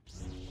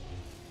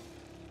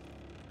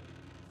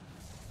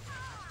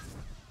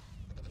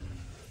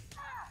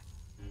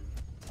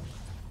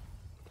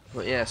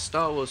 But yeah,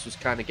 Star Wars was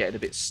kind of getting a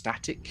bit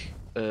static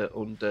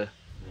under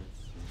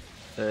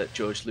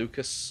George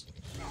Lucas,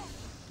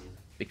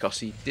 because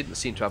he didn't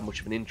seem to have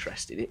much of an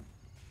interest in it.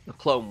 The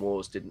Clone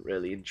Wars didn't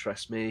really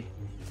interest me,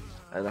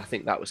 and I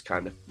think that was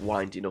kind of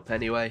winding up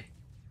anyway.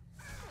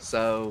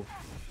 So,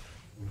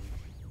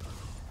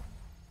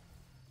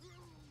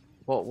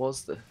 what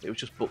was it was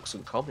just books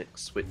and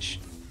comics, which,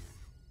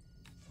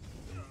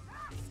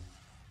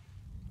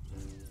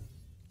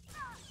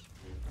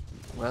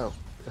 well,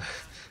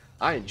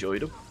 I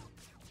enjoyed them,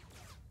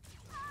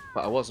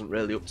 but I wasn't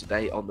really up to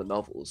date on the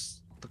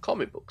novels. The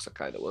comic books I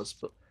kind of was,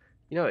 but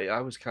you know,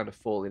 I was kind of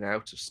falling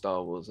out of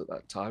Star Wars at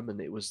that time,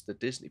 and it was the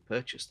Disney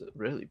purchase that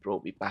really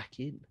brought me back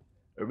in.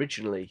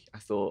 Originally, I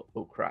thought,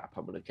 oh crap,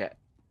 I'm going to get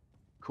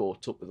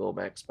caught up with all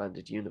my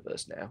expanded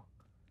universe now.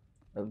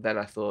 And then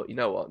I thought, you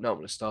know what? No, I'm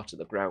going to start at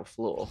the ground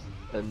floor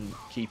and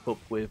keep up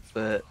with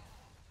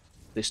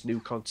this new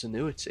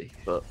continuity.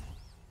 But,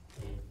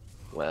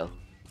 well,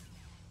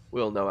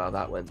 we all know how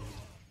that went.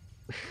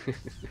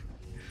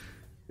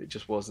 It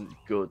just wasn't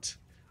good.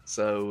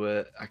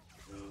 So,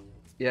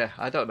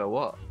 I don't know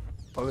what.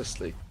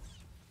 Honestly,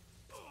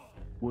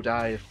 would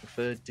I have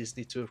preferred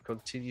Disney to have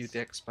continued the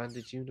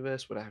expanded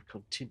universe? Would I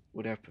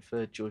have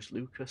preferred George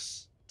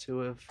Lucas to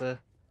have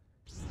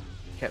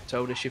kept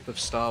ownership of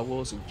Star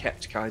Wars and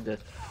kept kind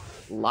of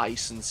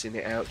licensing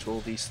it out to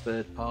all these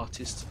third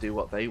parties to do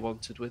what they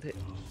wanted with it?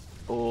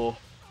 Or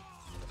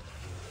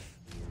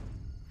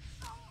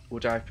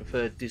would I have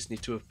preferred Disney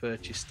to have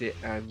purchased it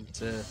and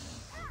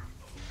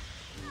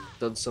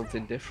done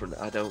something different?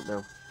 I don't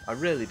know. I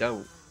really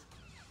don't.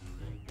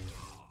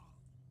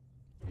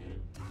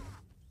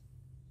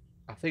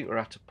 I think we're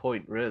at a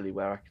point really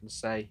where I can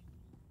say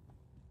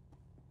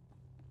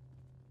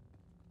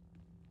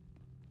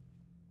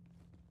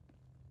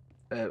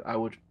I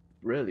would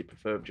really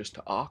prefer just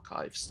to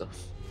archive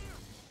stuff,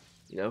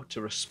 you know,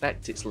 to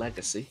respect its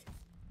legacy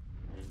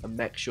and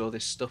make sure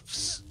this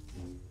stuff's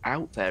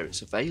out there,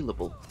 it's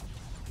available.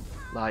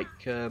 Like,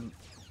 I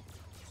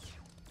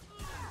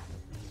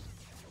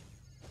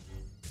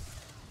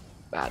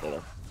don't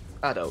know.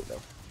 I don't know.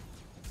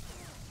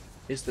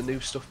 Is the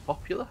new stuff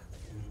popular?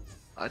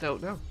 I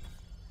don't know.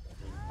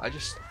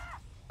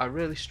 I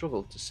really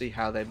struggle to see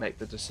how they make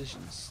the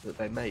decisions that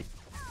they make.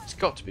 It's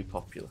got to be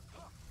popular.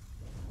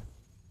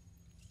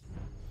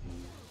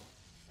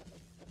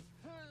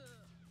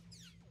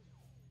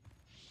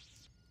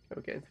 Okay,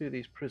 we're getting through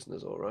these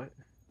prisoners alright.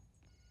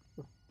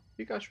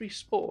 You guys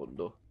respawned,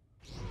 or?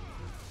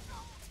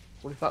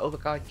 What if that other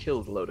guy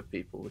killed a load of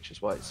people, which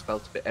is why it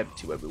felt a bit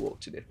empty when we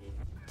walked in here?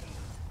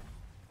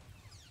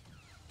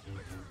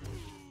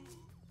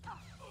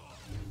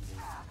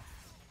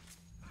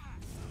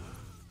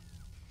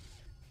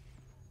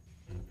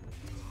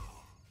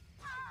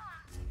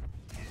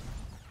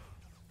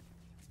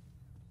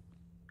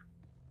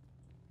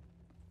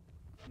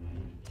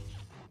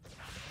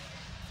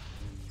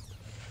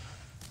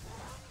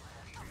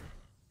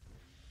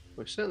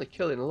 We're certainly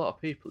killing a lot of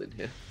people in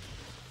here.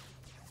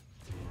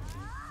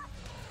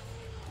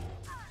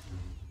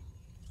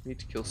 We need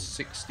to kill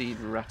 16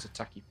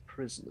 Ratataki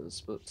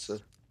prisoners, but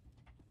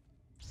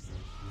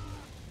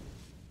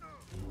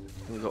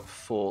we've got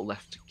 4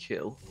 left to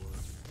kill.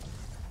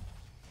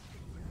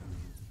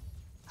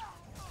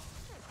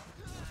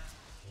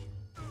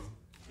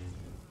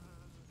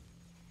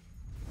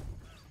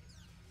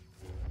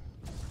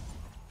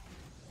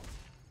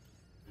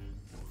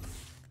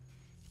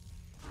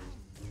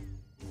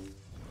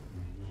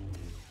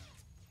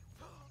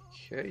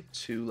 Okay,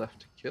 2 left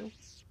to kill.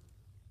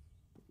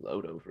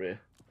 Load over here.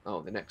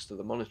 Oh, they're next to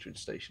the monitoring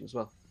station as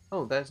well.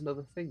 Oh, there's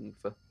another thing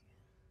for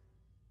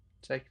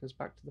taking us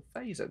back to the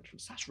phase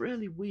entrance. That's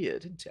really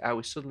weird, isn't it? How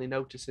we're suddenly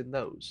noticing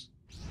those.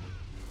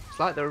 It's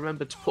like they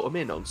remembered to put them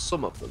in on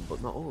some of them,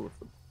 but not all of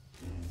them.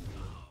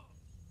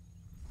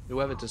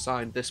 Whoever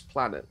designed this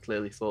planet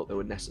clearly thought they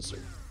were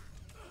necessary.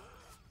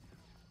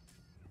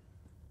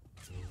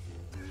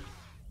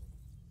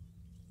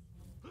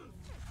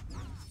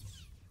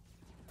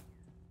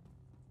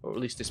 Or at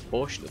least this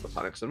portion of the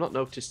planet, because I've not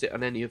noticed it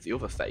on any of the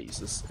other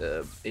phases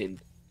in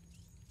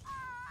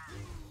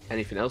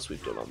anything else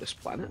we've done on this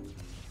planet.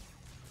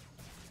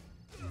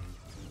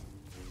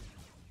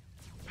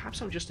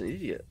 Perhaps I'm just an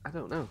idiot, I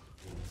don't know.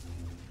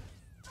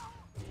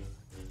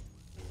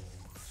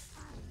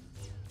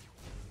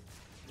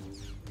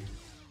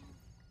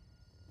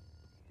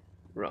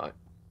 Right,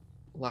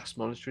 last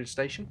monitoring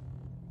station.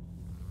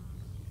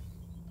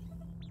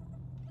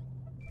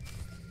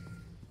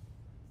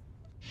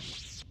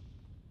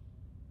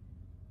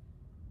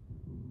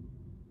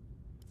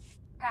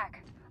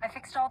 Pack, I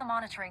fixed all the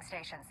monitoring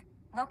stations.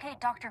 Locate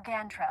Dr.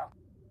 Gantrell.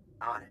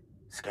 On it.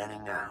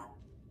 Scanning now.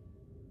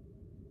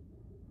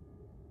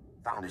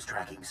 Found his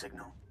tracking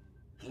signal.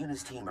 He and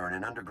his team are in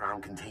an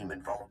underground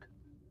containment vault.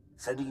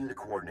 Sending you the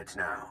coordinates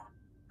now.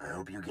 I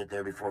hope you get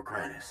there before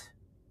Kranus.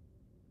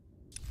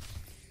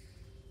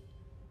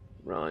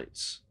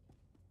 Right.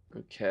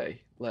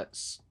 Okay,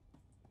 let's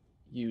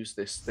use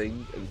this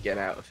thing and get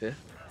out of here.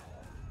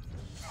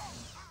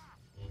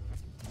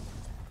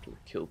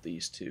 Killed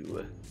these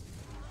 2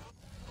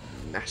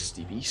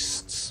 nasty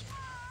beasts.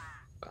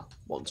 Well,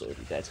 one's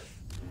already dead.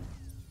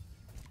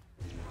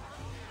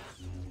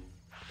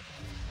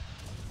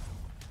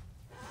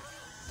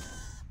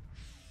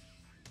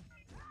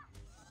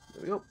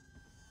 There we go.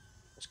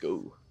 Let's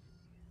go.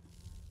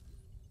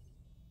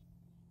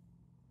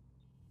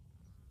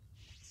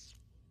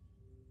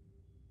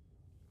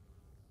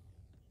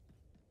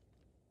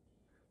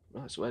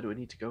 Right, so where do we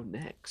need to go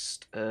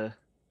next? Up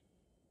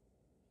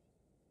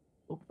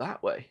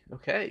that way.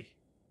 Okay.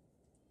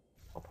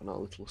 Hop on our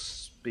little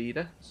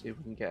speeder, see if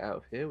we can get out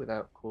of here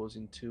without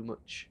causing too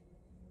much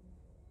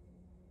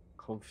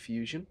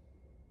confusion.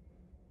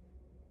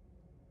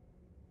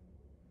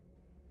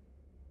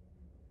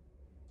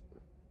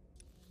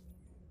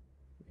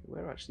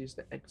 Where actually is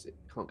the exit?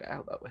 Can't get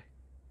out that way.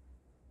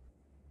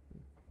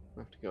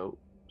 I have to go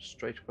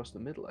straight across the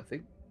middle, I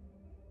think.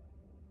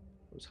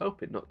 I was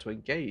hoping not to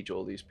engage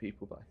all these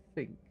people, but I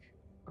think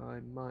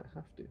I might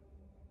have to.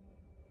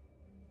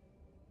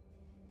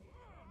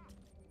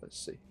 Let's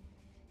see.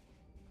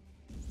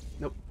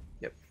 Nope.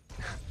 Yep.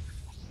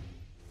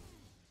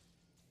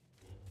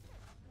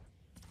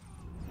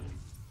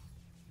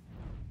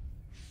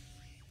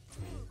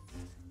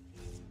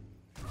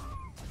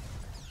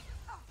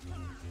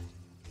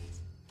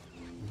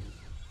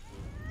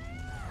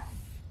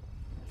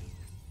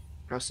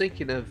 I was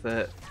thinking of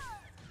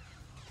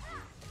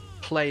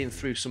playing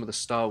through some of the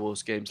Star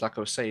Wars games, like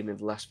I was saying in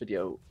the last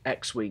video,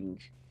 X-Wing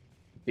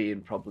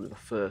being probably the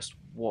first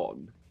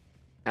one,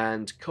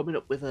 and coming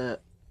up with a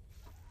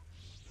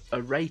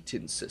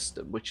rating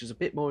system which is a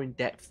bit more in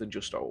depth than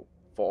just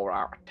 4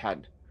 out of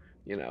 10,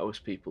 you know, as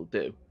people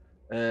do.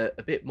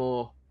 A bit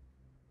more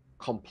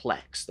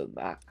complex than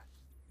that,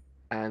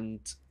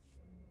 and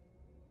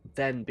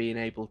then being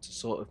able to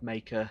sort of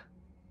make a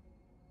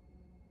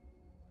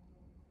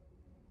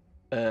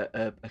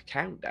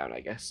countdown,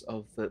 I guess,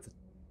 of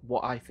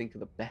what I think are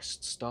the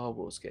best Star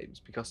Wars games,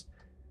 because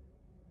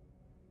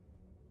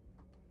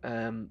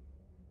I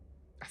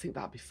think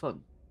that'd be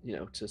fun, you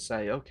know, to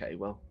say, okay,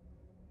 well,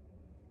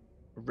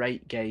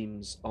 rate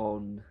games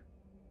on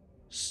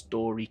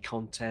story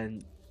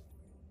content,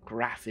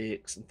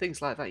 graphics, and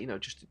things like that, you know,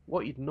 just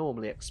what you'd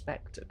normally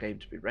expect a game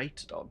to be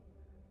rated on,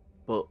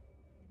 but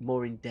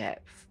more in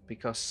depth,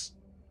 because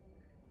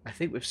I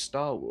think with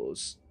Star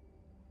Wars,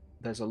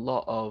 there's a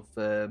lot of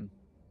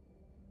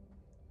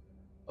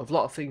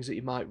things that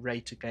you might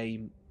rate a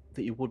game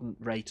that you wouldn't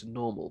rate a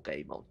normal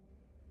game on.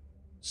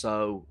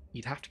 So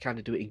you'd have to kind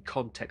of do it in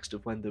context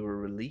of when they were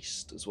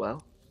released as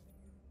well.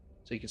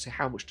 So you can say,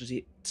 how much does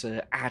it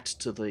add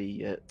to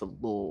the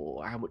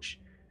lore? How much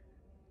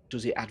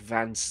does it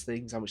advance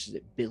things? How much does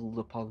it build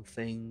upon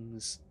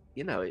things?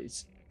 You know,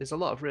 there's a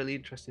lot of really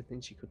interesting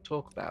things you could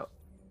talk about,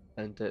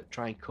 and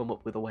try and come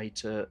up with a way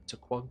to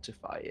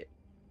quantify it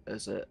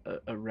as a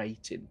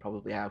rating,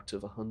 probably out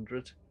of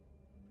 100.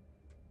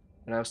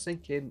 And I was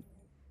thinking,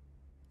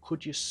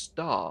 could you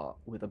start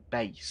with a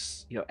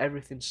base? You know,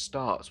 everything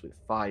starts with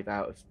 5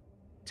 out of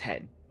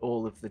 10,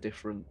 all of the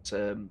different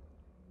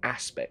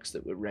aspects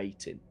that we're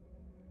rating.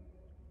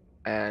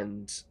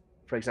 And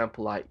for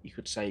example, like you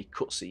could say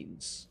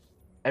cutscenes,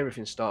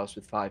 everything starts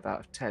with 5 out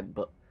of 10,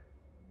 but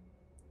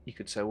you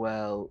could say,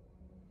 well,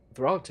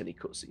 there aren't any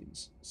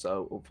cutscenes,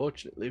 so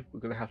unfortunately we're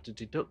going to have to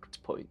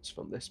deduct points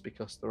from this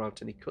because there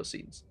aren't any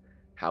cutscenes.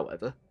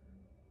 However,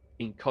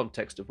 in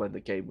context of when the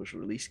game was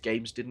released,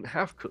 games didn't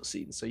have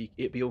cutscenes, so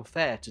it'd be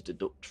unfair to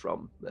deduct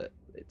from it,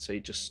 so you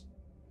just,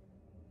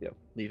 you know,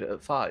 leave it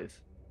at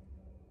 5.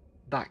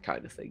 That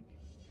kind of thing.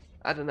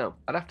 I don't know.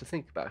 I'd have to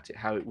think about it,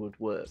 how it would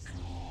work.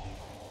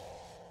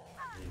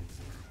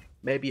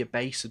 Maybe a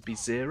base would be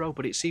 0,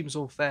 but it seems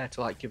unfair to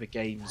like give a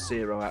game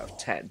 0 out of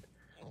 10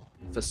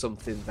 for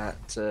something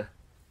that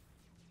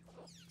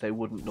they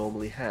wouldn't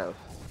normally have.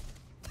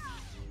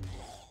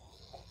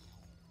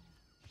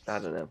 I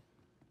don't know.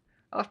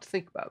 I'll have to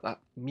think about that.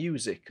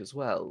 Music as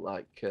well,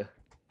 like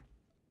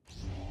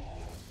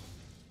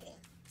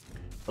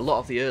a lot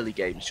of the early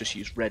games just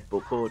use Red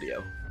Book audio.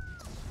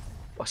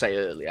 Well, I say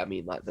early, I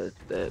mean like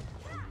the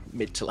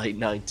mid to late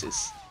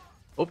 90s.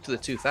 Up to the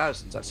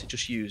 2000s actually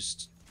just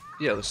used,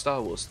 you know, the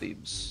Star Wars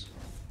themes.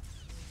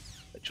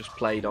 It just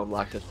played on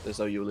like as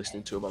though you were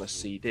listening to them on a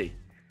CD,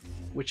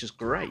 which is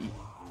great,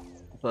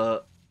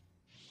 but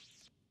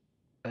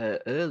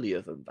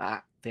earlier than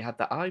that, they had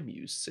the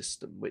iMuse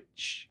system,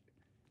 which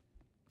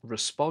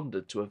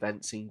responded to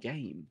events in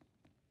game.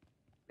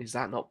 Is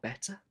that not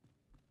better?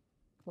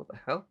 What the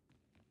hell?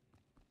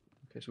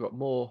 Okay, so we've got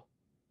more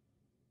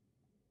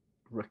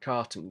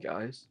Rakatan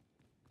guys,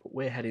 but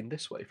we're heading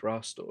this way for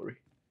our story.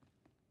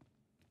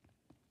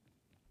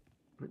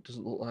 It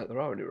doesn't look like there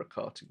are any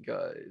Rakatan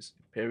guys.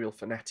 Imperial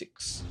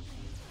fanatics.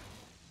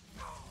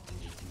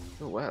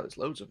 Oh wow, there's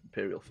loads of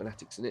Imperial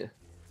fanatics in here.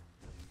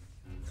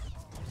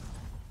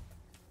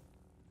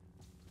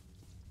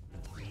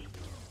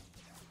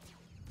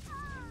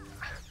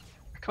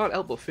 I can't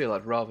help but feel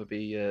I'd rather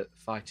be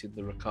fighting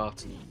the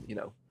Rakatan, you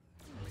know,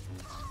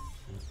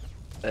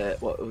 the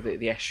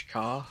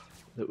Eshkar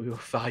that we were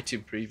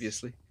fighting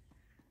previously,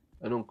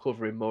 and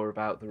uncovering more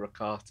about the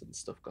Rakatan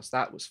stuff, because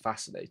that was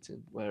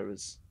fascinating.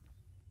 Whereas,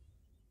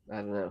 I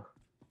don't know,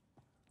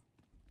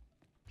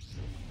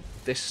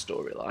 this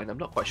storyline, I'm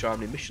not quite sure how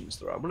many missions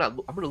there are. I'm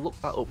gonna look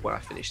that up when I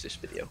finish this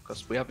video,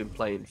 because we have been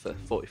playing for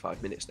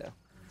 45 minutes now.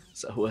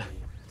 So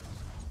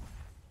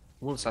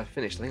once I've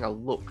finished, I think I'll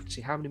look to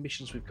see how many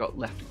missions we've got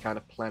left and kind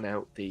of plan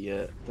out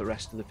the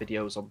rest of the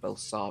videos on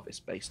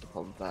Belsavis based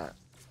upon that.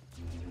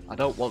 I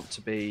don't want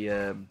to be,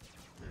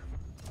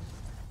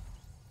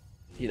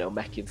 you know,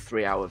 making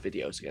 3-hour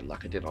videos again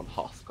like I did on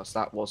Hoth, because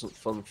that wasn't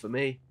fun for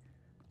me,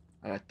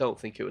 and I don't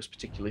think it was a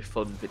particularly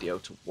fun video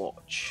to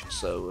watch.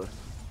 So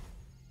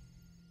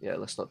yeah,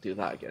 let's not do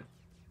that again.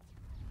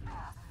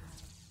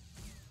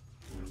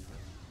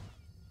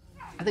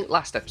 I think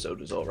last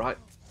episode was alright.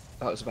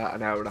 That was about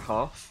an hour and a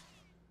half.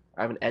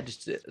 I haven't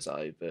edited it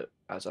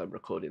as I'm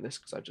recording this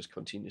because I've just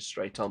continued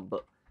straight on,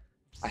 but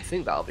I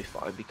think that'll be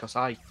fine because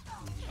I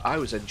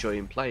was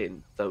enjoying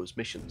playing those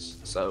missions,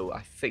 so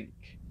I think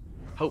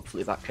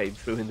hopefully that came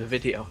through in the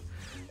video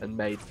and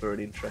made for an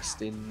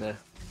interesting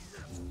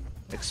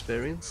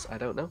experience. I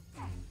don't know.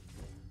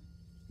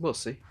 We'll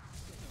see.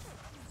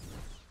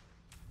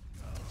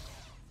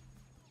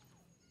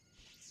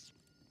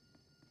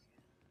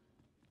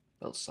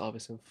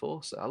 Belsavis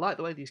Enforcer. I like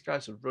the way these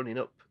guys are running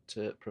up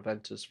to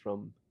prevent us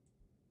from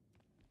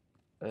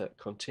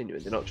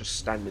continuing. They're not just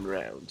standing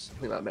around. I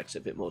think that makes it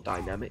a bit more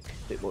dynamic,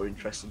 a bit more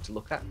interesting to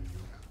look at.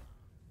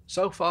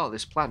 So far,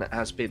 this planet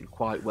has been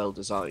quite well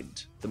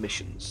designed, the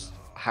missions,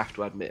 I have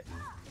to admit.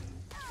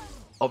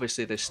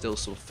 Obviously, there's still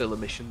some filler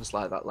missions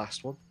like that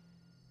last one,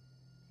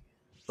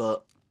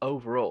 but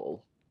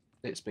overall,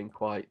 it's been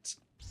quite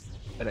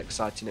an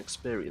exciting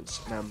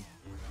experience, and I'm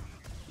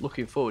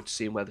looking forward to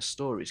seeing where the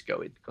story's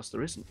going, because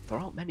there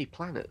aren't many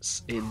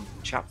planets in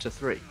Chapter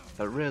 3.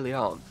 There really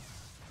aren't.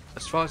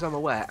 As far as I'm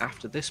aware,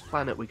 after this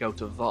planet we go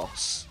to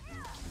Voss,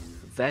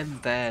 then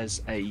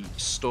there's a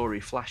story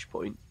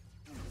flashpoint,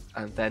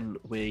 and then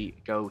we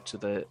go to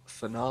the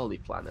finale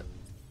planet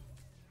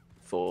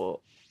for,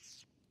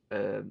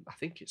 I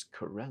think it's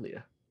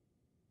Corellia.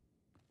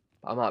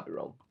 I might be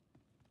wrong.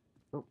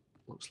 Oh,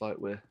 looks like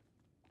we're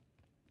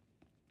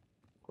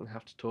going to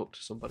have to talk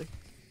to somebody.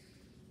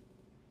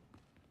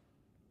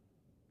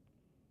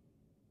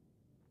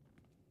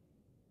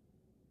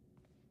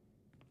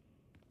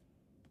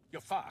 You're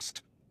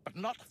fast, but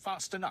not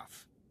fast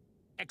enough.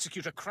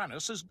 Executor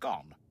Kranus is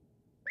gone.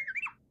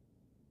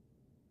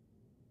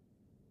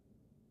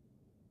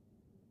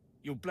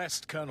 You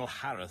blessed Colonel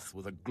Harith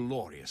with a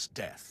glorious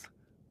death.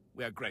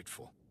 We are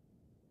grateful.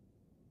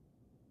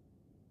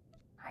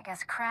 I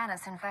guess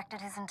Kranus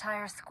infected his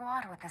entire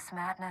squad with this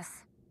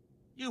madness.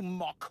 You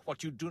mock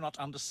what you do not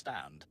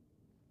understand.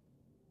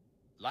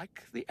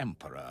 Like the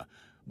Emperor,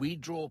 we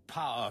draw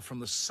power from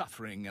the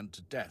suffering and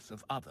death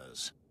of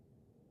others.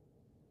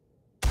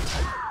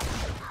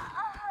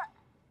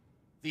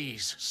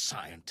 These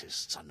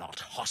scientists are not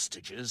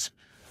hostages.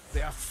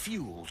 They are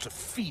fuel to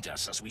feed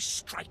us as we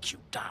strike you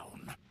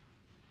down.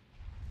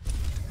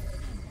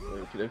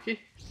 Okie dokie.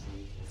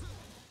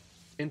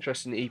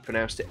 Interesting that he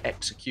pronounced it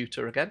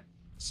executor again.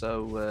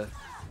 So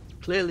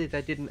clearly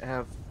they didn't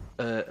have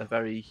a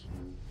very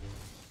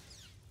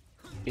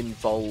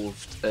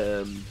involved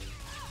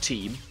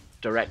team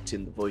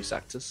directing the voice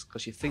actors,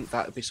 because you think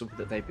that would be something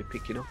that they'd be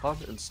picking up on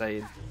and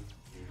saying,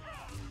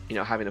 you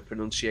know, having a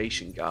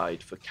pronunciation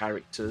guide for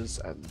characters,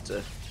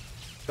 and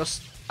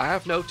because I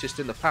have noticed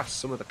in the past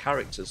some of the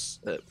characters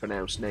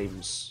pronounce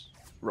names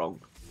wrong,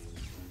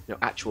 you know,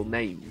 actual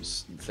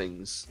names and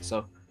things.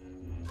 So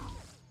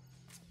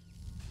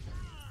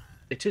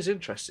it is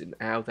interesting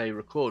how they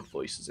record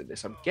voices in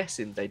this. I'm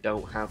guessing they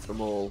don't have them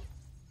all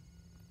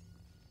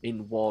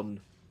in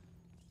one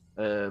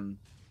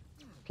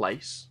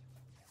place.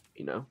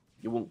 You know,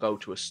 you won't go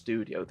to a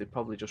studio. They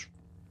probably just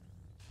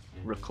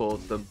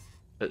record them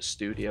at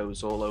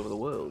studios all over the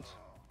world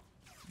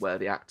where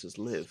the actors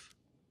live.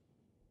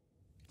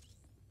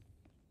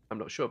 I'm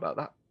not sure about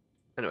that.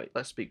 Anyway,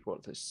 let's speak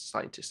what this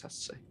scientist has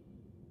to say.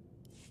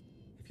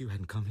 If you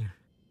hadn't come here,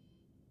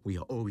 we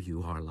owe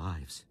you our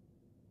lives.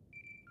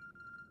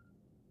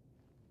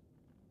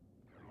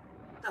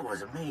 That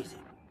was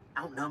amazing.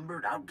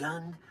 Outnumbered,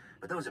 outgunned,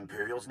 but those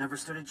Imperials never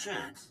stood a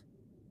chance.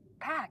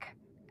 Pack,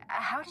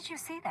 how did you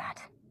see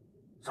that?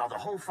 Saw the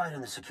whole fight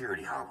in the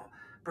security hollow.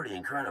 Pretty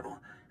incredible,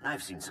 and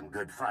I've seen some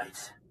good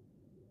fights.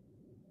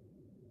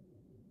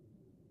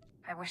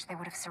 I wish they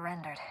would have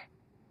surrendered.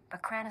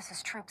 But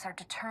Kranus' troops are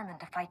determined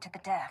to fight to the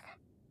death.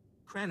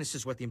 Kranus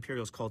is what the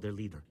Imperials called their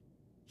leader.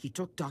 He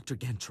took Dr.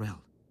 Gantrell.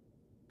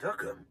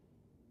 Took him?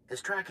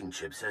 His tracking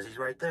chip says he's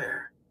right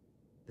there.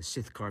 The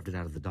Sith carved it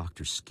out of the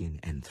doctor's skin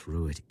and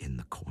threw it in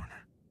the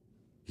corner.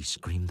 He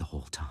screamed the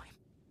whole time.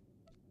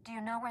 Do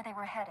you know where they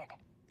were headed?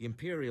 The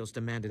Imperials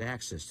demanded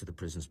access to the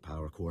prison's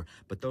power core,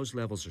 but those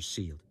levels are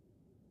sealed.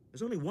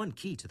 There's only one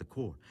key to the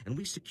core, and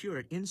we secure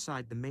it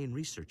inside the main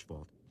research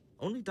vault.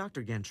 Only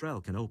Dr.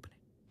 Gantrell can open it.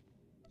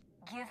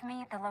 Give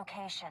me the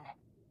location.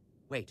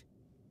 Wait.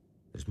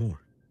 There's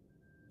more.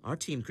 Our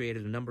team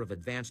created a number of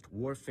advanced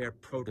warfare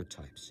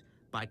prototypes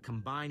by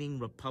combining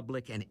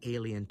Republic and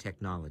alien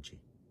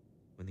technology.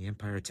 When the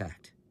Empire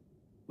attacked,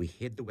 we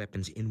hid the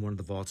weapons in one of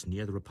the vaults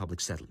near the Republic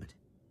settlement.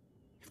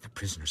 If the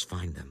prisoners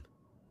find them...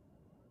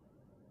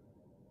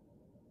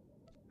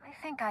 I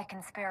think I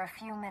can spare a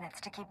few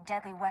minutes to keep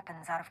deadly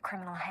weapons out of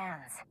criminal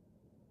hands.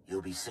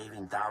 You'll be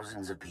saving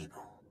thousands of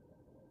people.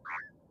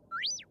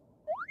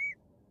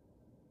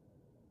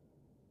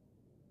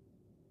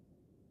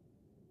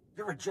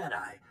 You're a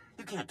Jedi.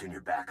 You can't turn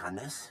your back on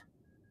this.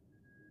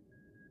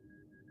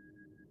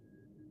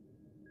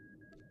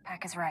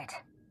 Pack is right.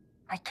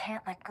 I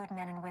can't let good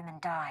men and women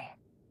die.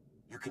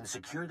 You can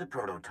secure the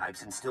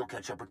prototypes and still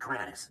catch up with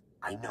Kranus.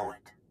 I know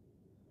it.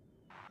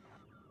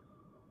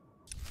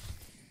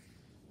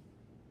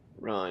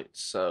 Right,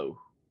 so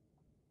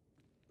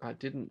I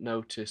didn't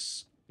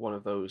notice one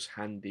of those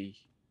handy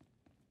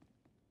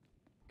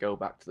go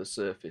back to the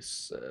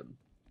surface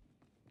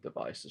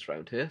devices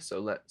around here. So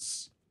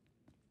let's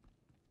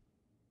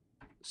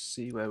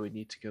see where we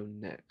need to go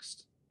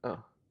next.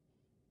 Oh.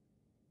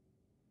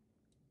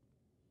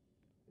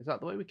 Is that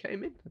the way we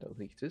came in? I don't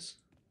think it is.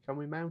 Can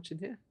we mount in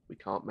here? We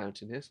can't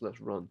mount in here, so let's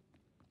run.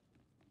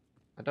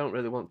 I don't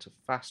really want to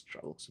fast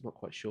travel, because I'm not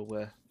quite sure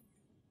where.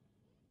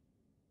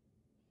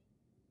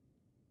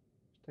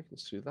 It's taking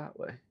us through that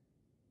way.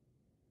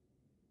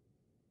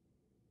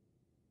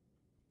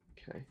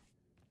 Okay.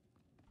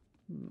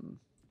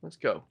 Let's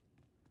go.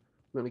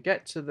 We're going to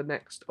get to the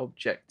next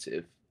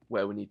objective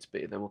where we need to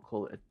be, and then we'll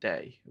call it a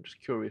day. I'm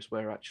just curious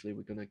where actually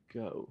we're going to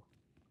go.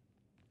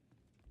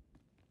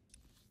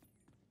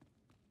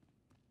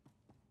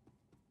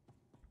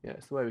 Yeah,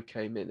 it's the way we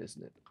came in,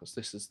 isn't it? Because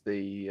this is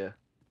the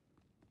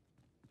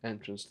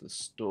entrance to the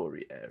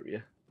story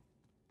area.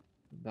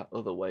 That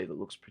other way that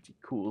looks pretty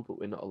cool, but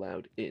we're not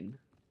allowed in.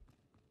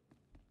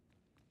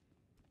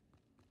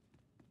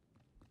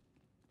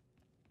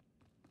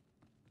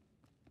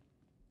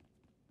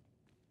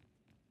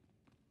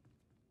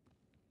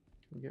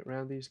 Can we get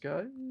around these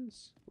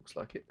guys? Looks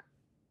like it.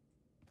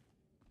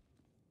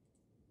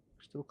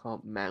 Still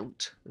can't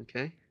mount,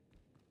 okay.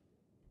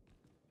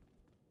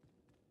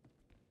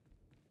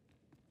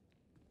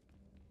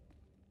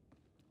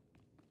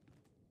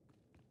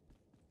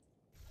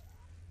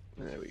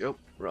 There we go.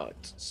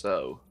 Right,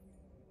 so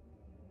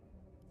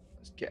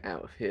let's get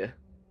out of here.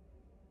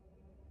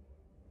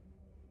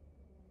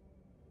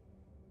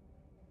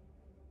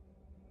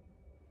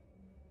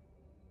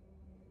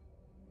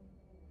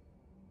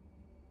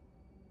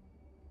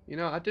 You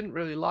know, I didn't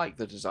really like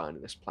the design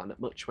of this planet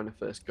much when I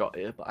first got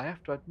here, but I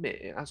have to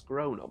admit it has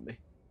grown on me.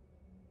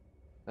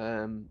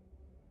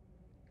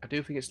 I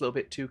do think it's a little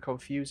bit too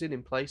confusing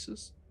in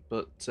places,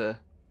 but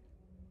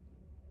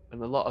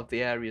and a lot of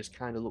the areas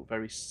kind of look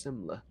very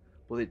similar,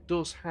 but it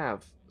does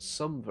have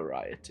some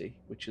variety,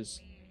 which is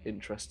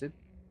interesting.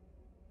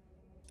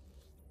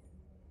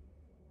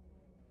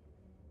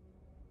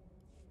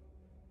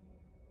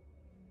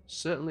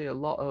 Certainly a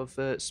lot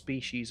of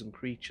species and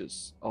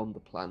creatures on the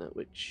planet,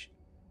 which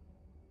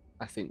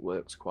I think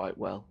works quite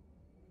well.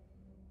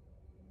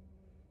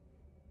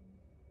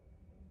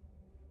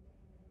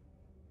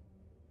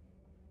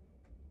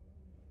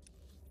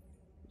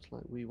 Looks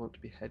like we want to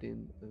be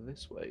heading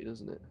this way,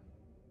 doesn't it?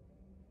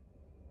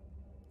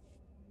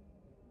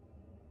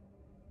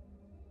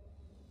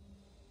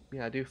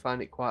 Yeah, I do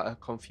find it quite a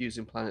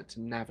confusing planet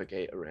to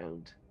navigate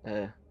around.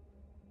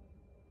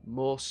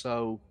 More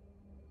so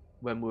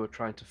when we were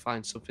trying to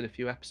find something a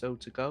few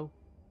episodes ago,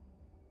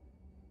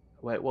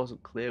 where it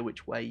wasn't clear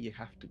which way you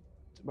have to.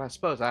 I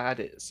suppose I had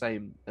it the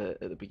same at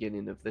the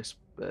beginning of this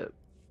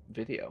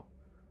video.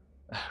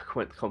 I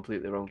went the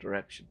completely wrong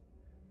direction,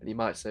 and you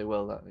might say,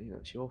 "Well, that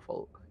it's your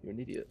fault. You're an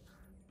idiot."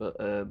 But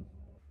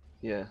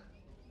yeah,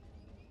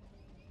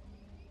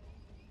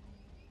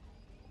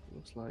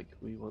 looks like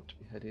we want to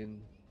be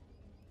heading.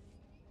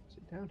 Is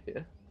it down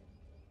here?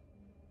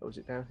 Oh, is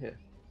it down here?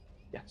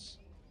 Yes.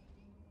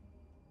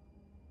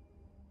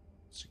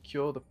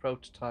 Secure the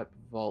prototype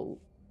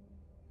vault.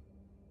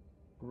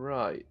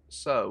 Right,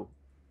 so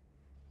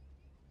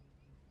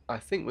I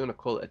think we're going to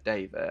call it a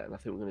day there, and I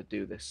think we're going to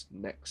do this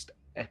next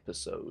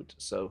episode.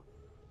 So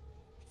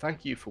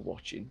thank you for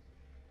watching,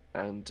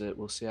 and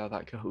we'll see how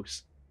that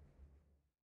goes.